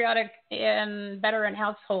patriotic and veteran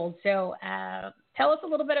household. So tell us a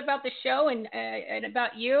little bit about the show and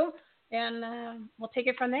about you, and we'll take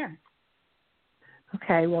it from there.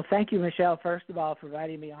 Okay. Well, thank you, Michelle, first of all, for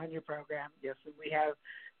inviting me on your program. Yes, we have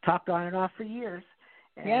talked on and off for years.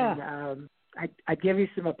 And, yeah. I'd give you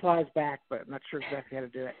some applause back, but I'm not sure exactly how to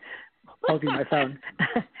do it. Holding my phone.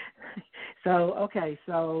 So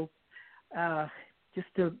just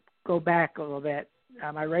to go back a little bit,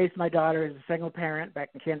 I raised my daughter as a single parent back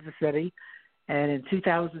in Kansas City, and in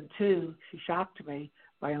 2002, she shocked me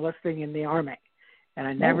by enlisting in the Army, and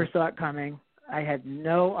I never saw it coming. I had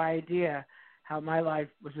no idea how my life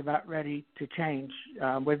was about ready to change.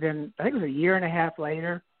 Within, I think it was a year and a half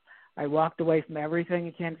later, I walked away from everything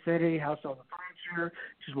in Kansas City, household furniture,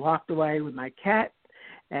 just walked away with my cat,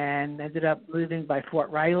 and ended up moving by Fort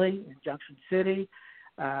Riley in Junction City.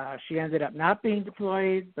 She ended up not being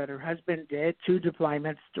deployed, but her husband did 2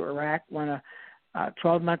 deployments to Iraq, one a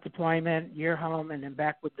 12-month deployment, year home, and then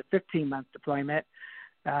back with the 15-month deployment.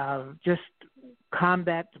 Just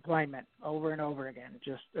combat deployment over and over again.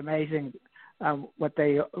 Just amazing what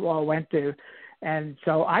they all went through. And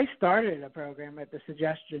so I started a program at the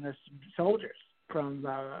suggestion of some soldiers from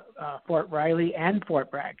Fort Riley and Fort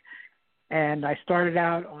Bragg. And I started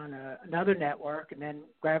out on another network and then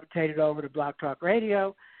gravitated over to Blog Talk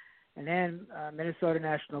Radio. And then Minnesota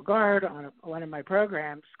National Guard on one of my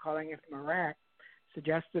programs, Calling It From Iraq,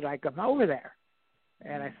 suggested I come over there.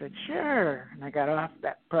 And I said, sure. And I got off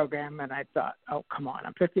that program and I thought, oh, come on,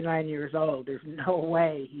 I'm 59 years old. There's no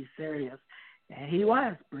way he's serious. And he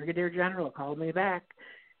was. Brigadier General called me back.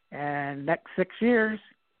 And next 6 years,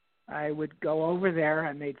 I would go over there.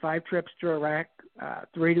 I made 5 trips to Iraq,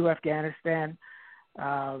 3 to Afghanistan.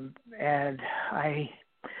 And I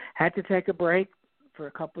had to take a break for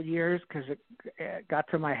a couple of years because it got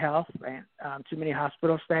to my health and too many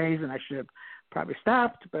hospital stays, and I should have probably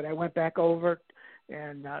stopped. But I went back over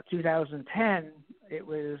in 2010. It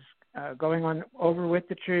was going on over with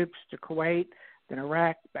the troops to Kuwait, then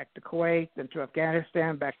Iraq, back to Kuwait, then to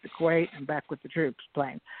Afghanistan, back to Kuwait, and back with the troops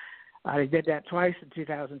plane. I did that twice in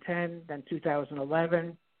 2010, then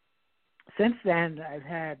 2011. Since then, I've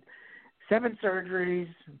had 7 surgeries.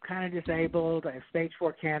 I'm kind of disabled. I have stage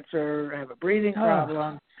 4 cancer. I have a breathing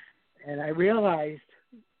problem. And I realized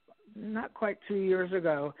not quite 2 years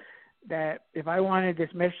ago that if I wanted this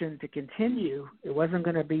mission to continue, it wasn't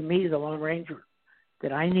going to be me, the Lone Ranger,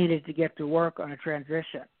 that I needed to get to work on a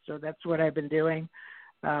transition. So that's what I've been doing.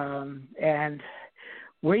 And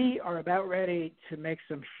we are about ready to make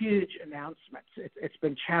some huge announcements. It's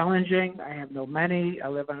been challenging. I have no money. I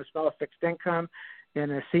live on a small fixed income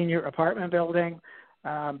in a senior apartment building.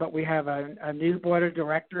 But we have a new board of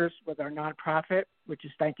directors with our nonprofit, which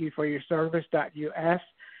is thankyouforyourservice.us.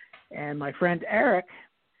 And my friend Eric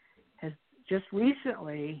has just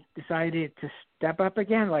recently decided to step up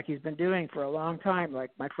again like he's been doing for a long time,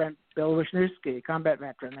 like my friend Bill Wisniewski, combat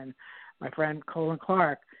veteran, and my friend Colin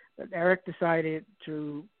Clark. But Eric decided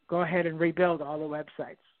to go ahead and rebuild all the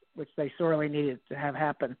websites, which they sorely needed to have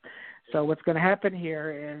happen. So what's going to happen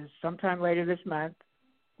here is sometime later this month,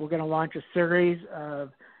 we're going to launch a series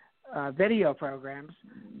of video programs,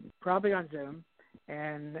 probably on Zoom.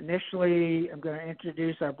 And initially, I'm going to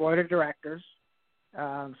introduce our board of directors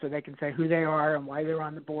so they can say who they are and why they're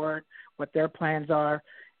on the board, what their plans are.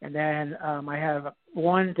 And then I have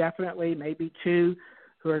 1, definitely, maybe 2,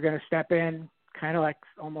 who are going to step in, kind of like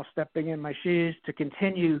almost stepping in my shoes to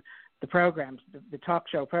continue the programs, the talk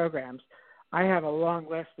show programs. I have a long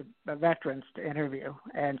list of veterans to interview,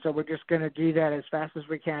 and so we're just going to do that as fast as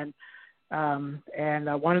we can. And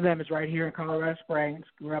one of them is right here in Colorado Springs,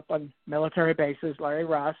 grew up on military bases, Larry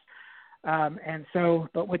Ross. And so,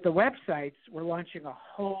 but with the websites, we're launching a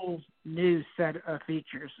whole new set of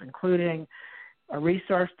features, including a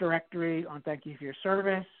resource directory on Thank You for Your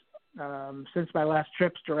Service. Since my last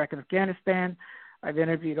trips to Iraq and Afghanistan, I've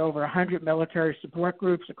interviewed over 100 military support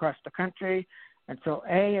groups across the country. And so,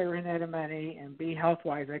 A, I ran out of money, and B,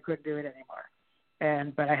 health-wise, I couldn't do it anymore.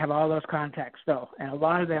 But I have all those contacts still, and a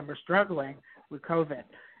lot of them are struggling with COVID.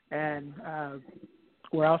 And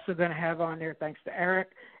we're also going to have on there, thanks to Eric,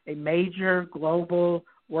 a major global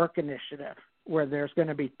work initiative where there's going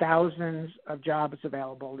to be thousands of jobs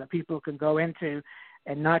available that people can go into,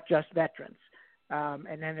 and not just veterans.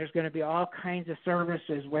 And then there's going to be all kinds of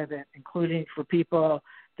services with it, including for people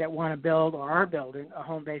that want to build or are building a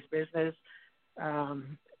home-based business.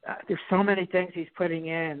 There's so many things he's putting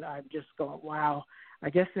in. I'm just going, wow. I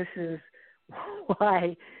guess this is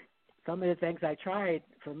why some of the things I tried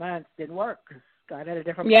for months didn't work, because God had a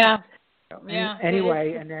different plan. Yeah.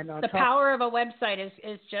 Anyway, and then on the power of a website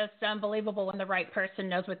is just unbelievable when the right person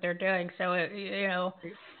knows what they're doing. So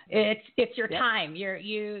it's your time.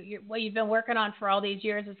 You what you've been working on for all these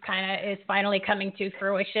years is finally coming to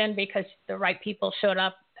fruition because the right people showed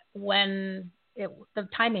up when the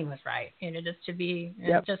timing was right. Just to be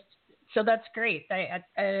so that's great.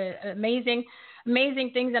 Amazing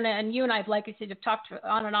things. And you and I, like I said, have talked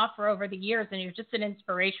on and off for over the years, and you're just an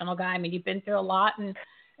inspirational guy. I mean, you've been through a lot, and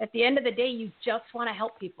at the end of the day, you just want to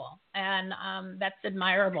help people, and that's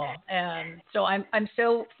admirable. And so I'm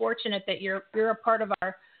so fortunate that you're a part of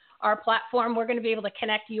our platform. We're going to be able to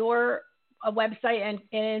connect your website and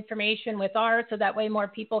information with ours, so that way more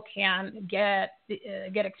people can get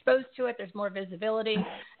exposed to it. There's more visibility,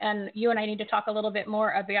 and you and I need to talk a little bit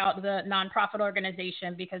more about the nonprofit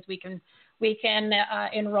organization because we can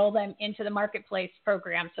enroll them into the marketplace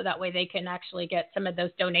program, so that way they can actually get some of those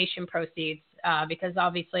donation proceeds because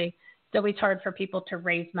obviously it's always hard for people to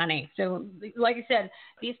raise money. So like I said,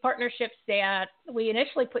 these partnerships that we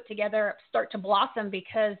initially put together start to blossom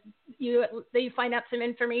because you find out some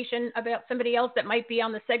information about somebody else that might be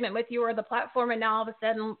on the segment with you or the platform, and now all of a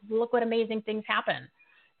sudden, look what amazing things happen.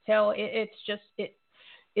 So it's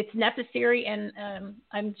necessary, and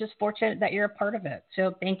I'm just fortunate that you're a part of it.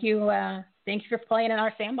 So thank you for playing in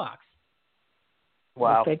our sandbox.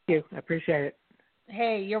 Wow. Well, thank you. I appreciate it.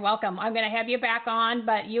 Hey, you're welcome. I'm going to have you back on,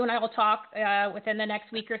 but you and I will talk within the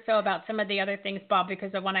next week or so about some of the other things, Bob,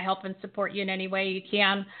 because I want to help and support you in any way you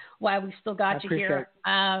can while we've still got you here,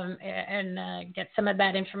 and get some of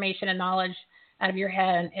that information and knowledge out of your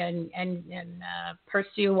head and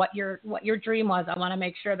pursue what your dream was. I want to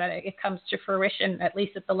make sure that it comes to fruition, at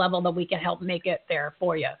least at the level that we can help make it there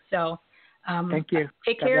for you. So thank you.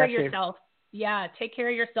 Take care of yourself. Yeah, take care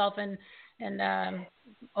of yourself, and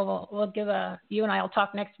we'll give you and I will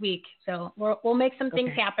talk next week. So we'll make some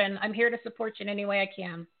things happen. I'm here to support you in any way I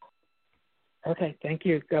can. Okay. Thank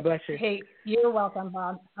you. God bless you. Hey, you're welcome,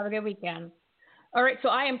 Bob. Have a good weekend. All right. So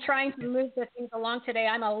I am trying to move the things along today.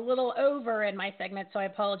 I'm a little over in my segment, so I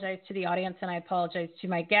apologize to the audience and I apologize to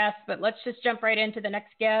my guests, but let's just jump right into the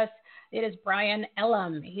next guest. It is Brian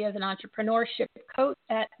Elam. He is an entrepreneurship coach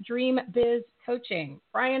at Dream Biz Coaching.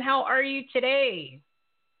 Brian, how are you today?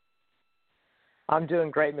 I'm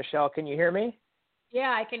doing great, Michelle. Can you hear me?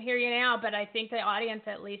 Yeah, I can hear you now, but I think the audience,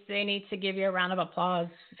 at least, they need to give you a round of applause.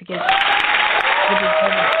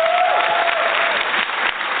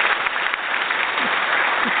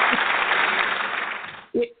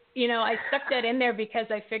 I stuck that in there because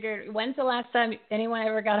I figured, when's the last time anyone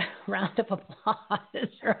ever got a round of applause,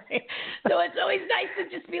 right? So it's always nice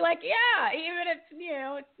to just be like, yeah, even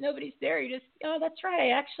if, nobody's there, you just, oh, that's right, I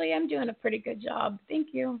actually am doing a pretty good job. Thank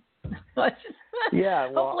you. Yeah,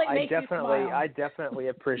 well, I definitely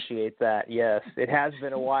appreciate that. Yes, it has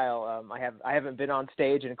been a while. I haven't been on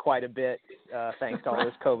stage in quite a bit, thanks to all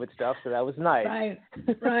this COVID stuff. So that was nice.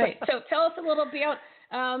 Right. So tell us a little bit about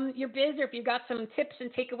your biz, or if you've got some tips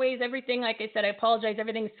and takeaways. Everything, like I said, I apologize.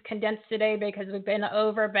 Everything's condensed today because we've been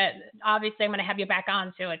over, but obviously I'm going to have you back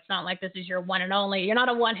on. So it's not like this is your one and only. You're not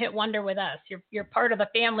a one-hit wonder with us. You're part of the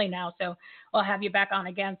family now. So we'll have you back on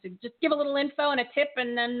again. So just give a little info and a tip,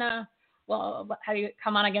 and then we'll have you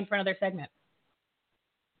come on again for another segment.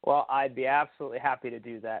 Well, I'd be absolutely happy to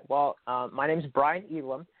do that. Well, my name is Brian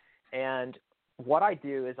Elam, and what I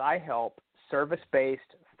do is I help service-based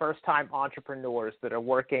first-time entrepreneurs that are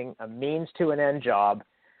working a means-to-an-end job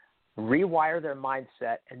rewire their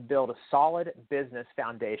mindset and build a solid business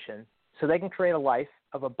foundation so they can create a life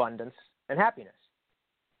of abundance and happiness.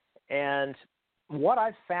 And what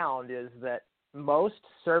I've found is that most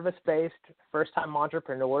service-based first-time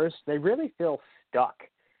entrepreneurs, they really feel stuck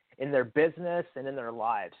in their business and in their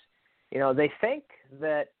lives. They think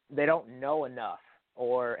that they don't know enough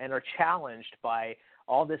and are challenged by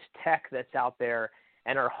all this tech that's out there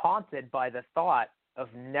and are haunted by the thought of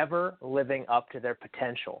never living up to their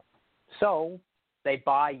potential. So they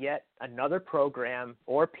buy yet another program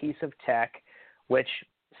or piece of tech, which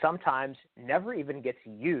sometimes never even gets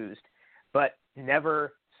used, but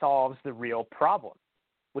never solves the real problem,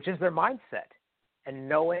 which is their mindset and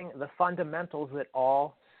knowing the fundamentals that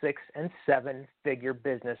all 6- and 7-figure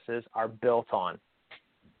businesses are built on.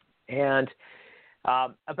 And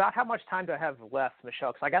about how much time do I have left,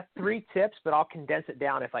 Michelle? Because I got 3 tips, but I'll condense it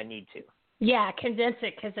down if I need to. Yeah, condense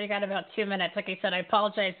it because I got about 2 minutes. Like I said, I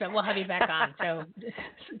apologize, but we'll have you back on. So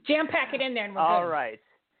jam-pack it in there and we're all good. All right.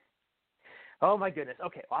 Oh, my goodness.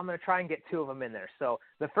 Okay, well, I'm going to try and get 2 of them in there. So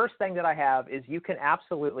the first thing that I have is you can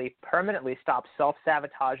absolutely permanently stop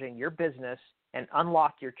self-sabotaging your business and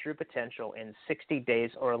unlock your true potential in 60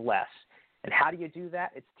 days or less. And how do you do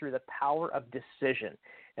that? It's through the power of decision.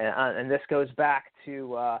 And this goes back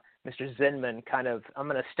to Mr. Zinman I'm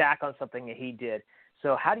going to stack on something that he did.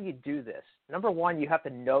 So how do you do this? Number one, you have to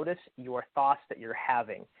notice your thoughts that you're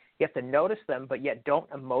having. You have to notice them, but yet don't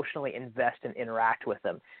emotionally invest and interact with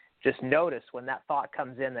them. Just notice when that thought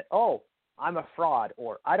comes in that, oh, I'm a fraud,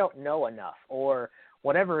 or I don't know enough, or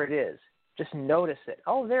whatever it is. Just notice it.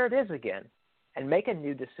 Oh, there it is again. And make a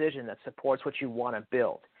new decision that supports what you want to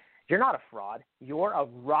build. You're not a fraud. You're a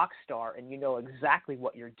rock star, and you know exactly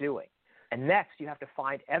what you're doing. And next, you have to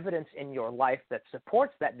find evidence in your life that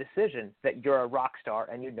supports that decision that you're a rock star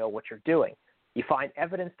and you know what you're doing. You find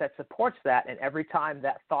evidence that supports that, and every time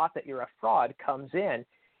that thought that you're a fraud comes in,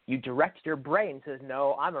 you direct your brain, says,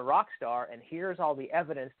 no, I'm a rock star, and here's all the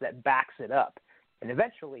evidence that backs it up. And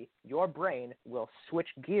eventually, your brain will switch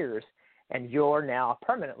gears, and you're now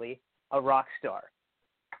permanently a rock star.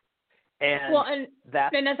 And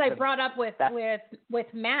and as I brought up with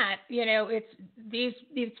Matt, you know, it's these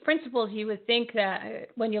principles. You would think that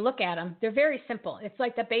when you look at them, they're very simple. It's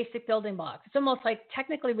like the basic building blocks. It's almost like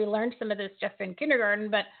technically we learned some of this stuff in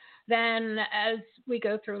kindergarten, but then as we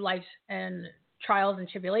go through life and trials and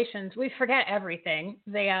tribulations, we forget everything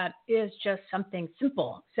that is just something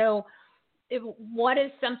simple. So, what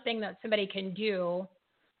is something that somebody can do?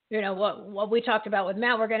 You know, what we talked about with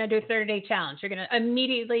Matt, we're going to do a 30-day challenge. You're going to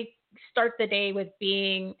immediately start the day with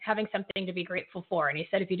having something to be grateful for. And he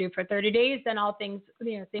said, if you do it for 30 days, then all things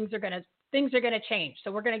are going to change.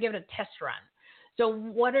 So we're going to give it a test run. So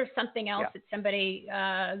what are something else that somebody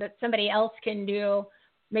else can do,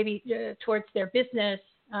 maybe towards their business,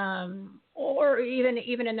 or even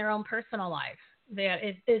in their own personal life? That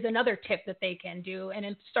is another tip that they can do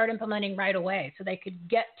and start implementing right away, so they could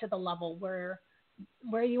get to the level where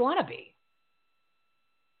you want to be.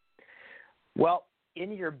 Well,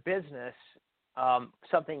 in your business,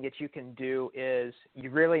 something that you can do is you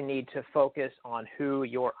really need to focus on who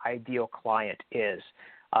your ideal client is.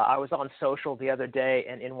 I was on social the other day,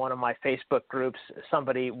 and in one of my Facebook groups,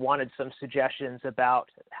 somebody wanted some suggestions about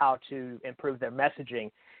how to improve their messaging,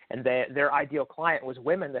 and their ideal client was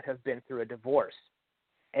women that have been through a divorce.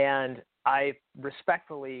 And I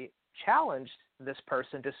respectfully challenged this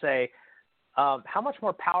person to say, how much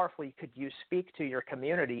more powerfully could you speak to your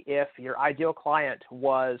community if your ideal client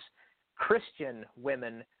was Christian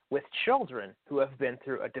women with children who have been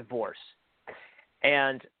through a divorce?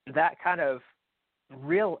 And that kind of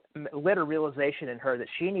lit a realization in her that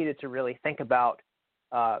she needed to really think about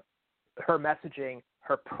her messaging,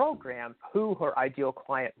 her program, who her ideal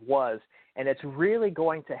client was. And it's really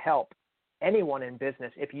going to help anyone in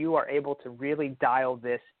business if you are able to really dial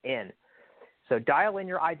this in. So dial in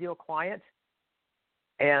your ideal client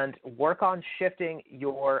and work on shifting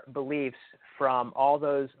your beliefs from all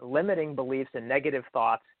those limiting beliefs and negative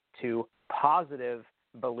thoughts to positive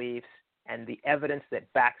beliefs and the evidence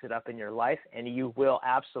that backs it up in your life, and you will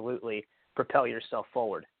absolutely propel yourself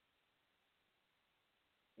forward.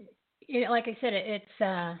 You know, like I said,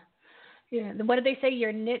 it's what did they say?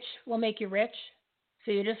 Your niche will make you rich.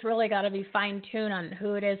 So you just really got to be fine-tuned on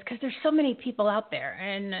who it is, because there's so many people out there,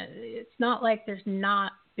 and it's not like there's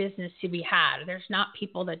not business to be had. There's not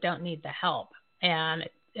people that don't need the help. And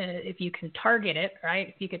if you can target it, right,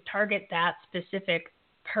 if you could target that specific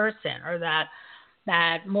person or that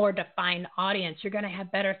more defined audience, you're going to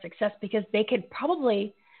have better success, because they could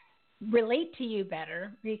probably relate to you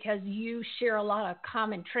better because you share a lot of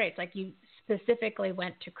common traits. Like you specifically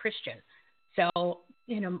went to Christian. So,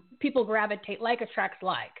 you know, people gravitate, like attracts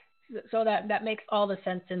like. So that makes all the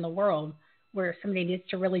sense in the world, where somebody needs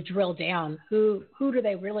to really drill down who do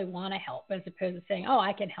they really want to help, as opposed to saying, oh,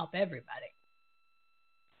 I can help everybody.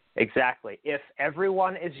 Exactly. If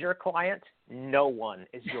everyone is your client, no one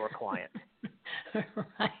is your client.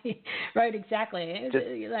 Right, exactly.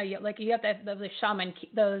 Like you have to have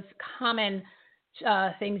those common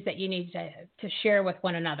things that you need to share with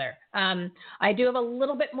one another. I do have a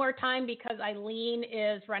little bit more time because Eileen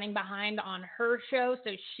is running behind on her show,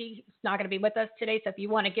 so she's not going to be with us today. So if you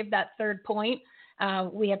want to give that third point,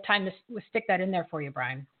 we have time to stick that in there for you,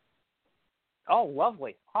 Brian. Oh,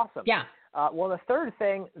 lovely. Awesome. Yeah. Well, the third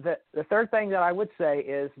thing that I would say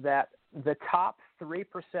is that the top 3%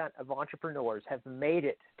 of entrepreneurs have made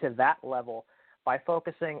it to that level by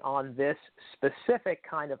focusing on this specific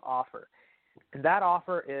kind of offer. And that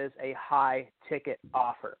offer is a high-ticket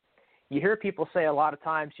offer. You hear people say a lot of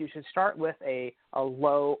times you should start with a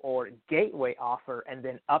low or gateway offer and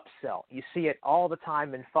then upsell. You see it all the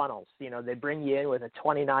time in funnels. You know, they bring you in with a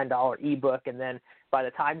 $29 ebook, and then by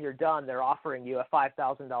the time you're done, they're offering you a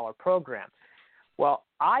 $5,000 program. Well,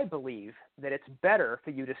 I believe that it's better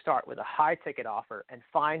for you to start with a high-ticket offer and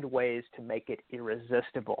find ways to make it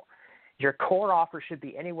irresistible. Your core offer should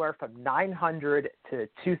be anywhere from $900 to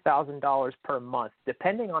 $2,000 per month,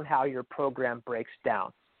 depending on how your program breaks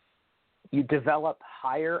down. You develop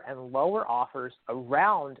higher and lower offers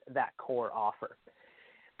around that core offer.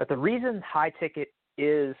 But the reason high ticket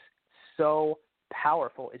is so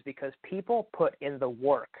powerful is because people put in the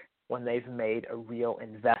work when they've made a real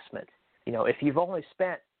investment. If you've only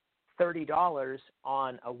spent $30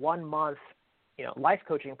 on a 1-month, life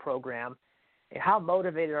coaching program, how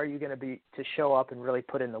motivated are you going to be to show up and really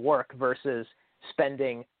put in the work versus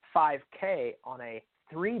spending $5,000 on a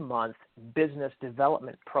 3-month business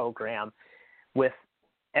development program with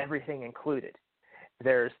everything included?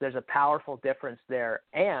 There's a powerful difference there,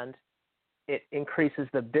 and it increases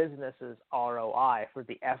the business's ROI for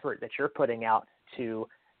the effort that you're putting out to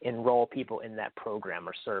enroll people in that program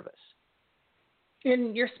or service.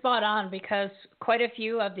 And you're spot on, because quite a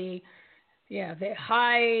few of the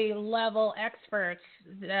high-level experts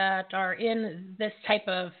that are in this type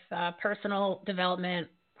of personal development,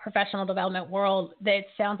 professional development world, it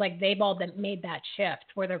sounds like they've all made that shift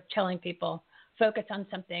where they're telling people focus on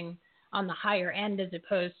something on the higher end as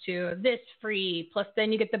opposed to this free, plus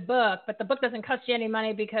then you get the book, but the book doesn't cost you any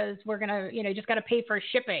money because we're going to, you just got to pay for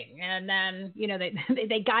shipping. And then,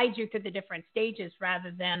 they guide you through the different stages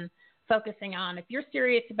rather than focusing on, if you're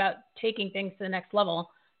serious about taking things to the next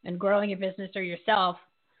level and growing your business or yourself,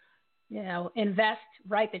 invest,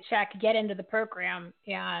 write the check, get into the program,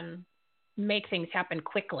 and make things happen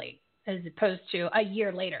quickly as opposed to a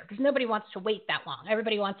year later, because nobody wants to wait that long.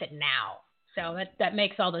 Everybody wants it now. So that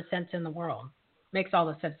makes all the sense in the world.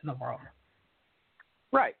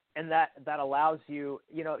 Right. And that allows you,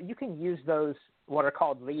 you can use those, what are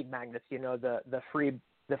called lead magnets, the free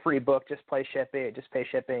book, just pay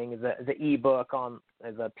shipping, the ebook on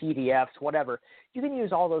the PDFs, whatever. You can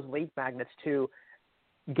use all those lead magnets to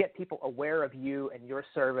get people aware of you and your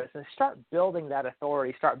service and start building that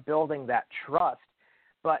authority, start building that trust.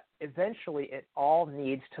 But eventually it all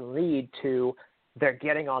needs to lead to they're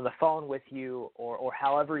getting on the phone with you or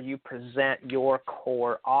however you present your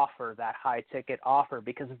core offer, that high ticket offer,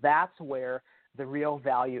 because that's where the real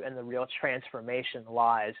value and the real transformation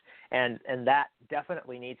lies. And that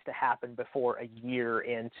definitely needs to happen before a year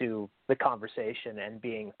into the conversation and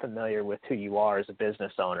being familiar with who you are as a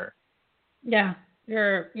business owner. Yeah,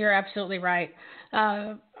 you're absolutely right.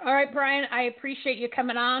 All right, Brian, I appreciate you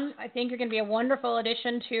coming on. I think you're going to be a wonderful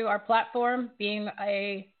addition to our platform, being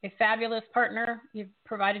a fabulous partner. You've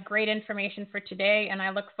provided great information for today, and I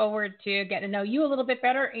look forward to getting to know you a little bit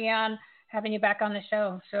better and having you back on the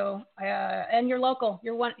show. So, and you're local.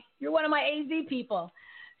 You're one of my AZ people.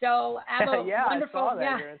 So have a wonderful. I saw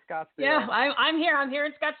that. You're in Scottsdale. Yeah, I'm here. I'm here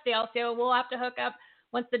in Scottsdale. So we'll have to hook up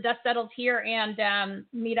once the dust settles here and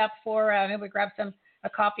meet up for maybe grab a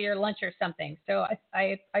coffee or lunch or something. So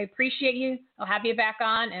I appreciate you. I'll have you back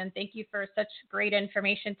on, and thank you for such great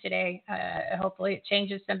information today. Hopefully it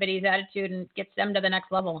changes somebody's attitude and gets them to the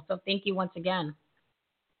next level. So thank you once again.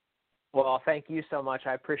 Well, thank you so much.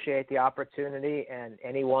 I appreciate the opportunity, and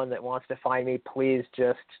anyone that wants to find me, please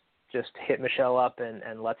just hit Michelle up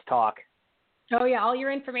and let's talk. Oh yeah, all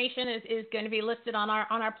your information is going to be listed on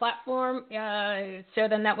our platform. So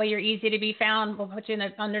then that way you're easy to be found. We'll put you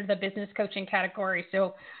under the business coaching category.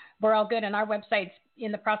 So we're all good, and our website's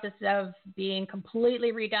in the process of being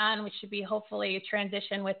completely redone, which should be hopefully a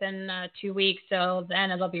transition within 2 weeks. So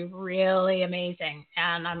then it'll be really amazing,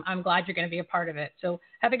 and I'm glad you're going to be a part of it. So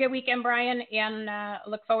have a good weekend, Brian, and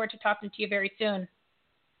look forward to talking to you very soon.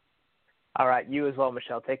 All right, you as well,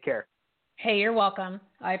 Michelle. Take care. Hey, you're welcome.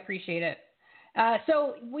 I appreciate it.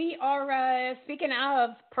 So we are speaking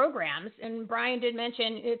of programs, and Brian did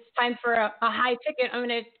mention it's time for a high ticket. I'm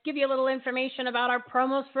going to give you a little information about our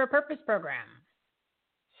Promos for a Purpose program.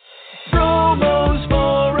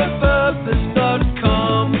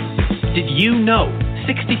 Promosforapurpose.com. Did you know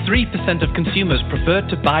 63% of consumers prefer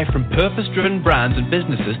to buy from purpose-driven brands and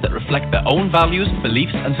businesses that reflect their own values,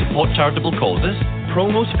 beliefs, and support charitable causes?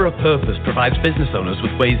 Promos for a Purpose provides business owners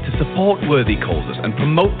with ways to support worthy causes and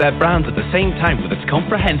promote their brands at the same time with its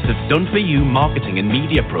comprehensive done-for-you marketing and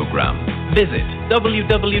media program. Visit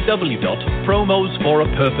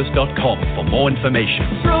www.promosforapurpose.com for more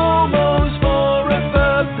information.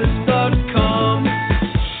 Promosforapurpose.com.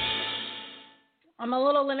 I'm a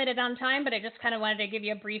little limited on time, but I just kind of wanted to give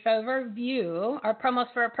you a brief overview. Our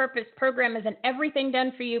Promos for a Purpose program is an everything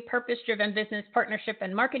done for you, purpose-driven business partnership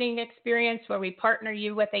and marketing experience where we partner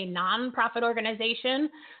you with a nonprofit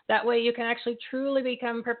organization. That way you can actually truly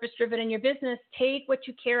become purpose-driven in your business. Take what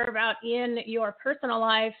you care about in your personal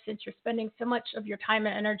life, since you're spending so much of your time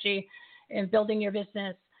and energy in building your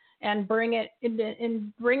business, and bring it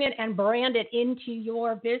and brand it into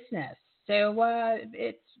your business. So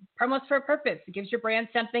it's Promos for a Purpose. It gives your brand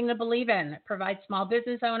something to believe in. It provides small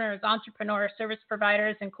business owners, entrepreneurs, service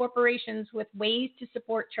providers, and corporations with ways to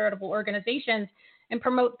support charitable organizations and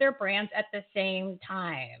promote their brands at the same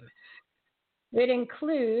time. It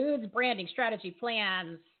includes branding, strategy,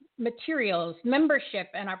 plans, materials, membership,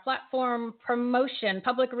 and our platform promotion,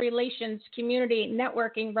 public relations, community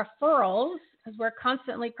networking, referrals, because we're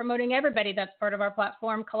constantly promoting everybody that's part of our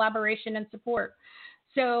platform, collaboration, and support.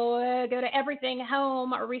 So go to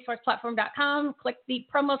everythinghome.resourceplatform.com, click the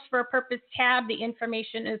Promos for a Purpose tab. The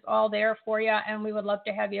information is all there for you, and we would love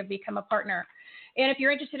to have you become a partner. And if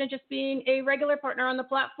you're interested in just being a regular partner on the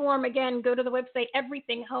platform, again, go to the website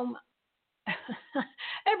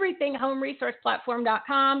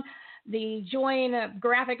everythinghomeresourceplatform.com. The join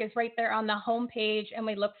graphic is right there on the homepage, and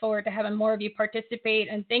we look forward to having more of you participate.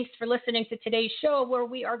 And thanks for listening to today's show, where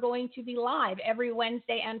we are going to be live every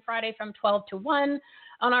Wednesday and Friday from 12 to 1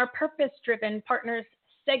 on our Purpose-Driven Partners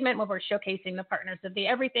segment, where we're showcasing the partners of the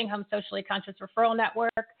Everything Home Socially Conscious Referral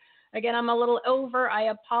Network. Again, I'm a little over. I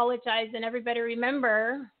apologize. And everybody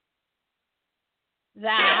remember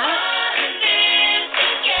that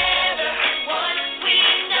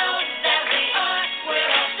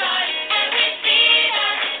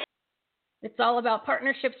it's all about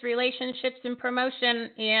partnerships, relationships, and promotion.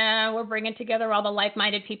 And we're bringing together all the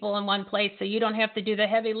like-minded people in one place, so you don't have to do the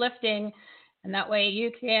heavy lifting. And that way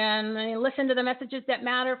you can listen to the messages that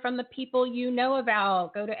matter from the people you know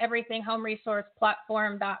about. Go to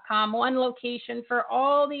everythinghomeresourceplatform.com, one location for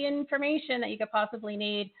all the information that you could possibly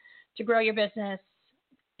need to grow your business,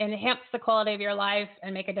 enhance the quality of your life,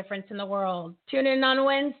 and make a difference in the world. Tune in on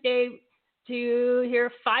Wednesday to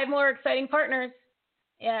hear 5 more exciting partners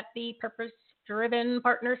at the Purpose-Driven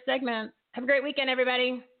Partner segment. Have a great weekend,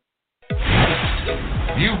 everybody.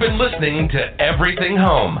 You've been listening to Everything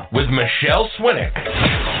Home with Michelle Swinnick.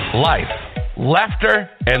 Life, laughter,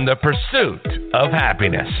 and the pursuit of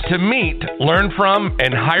happiness. To meet, learn from,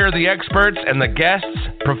 and hire the experts and the guests,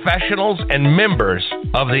 professionals, and members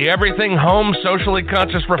of the Everything Home Socially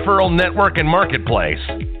Conscious Referral Network and Marketplace,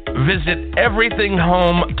 visit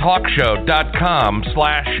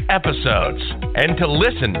everythinghometalkshow.com/episodes. And to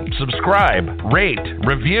listen, subscribe, rate,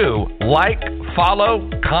 review, like, follow,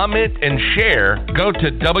 comment, and share, go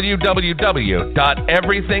to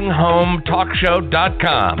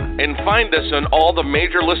www.everythinghometalkshow.com and find us on all the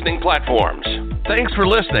major listening platforms. Thanks for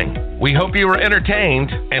listening. We hope you were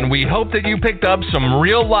entertained, and we hope that you picked up some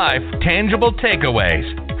real-life, tangible takeaways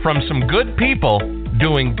from some good people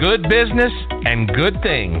doing good business and good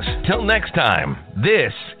things. Till next time,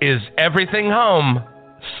 this is Everything Home,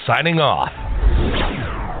 signing off.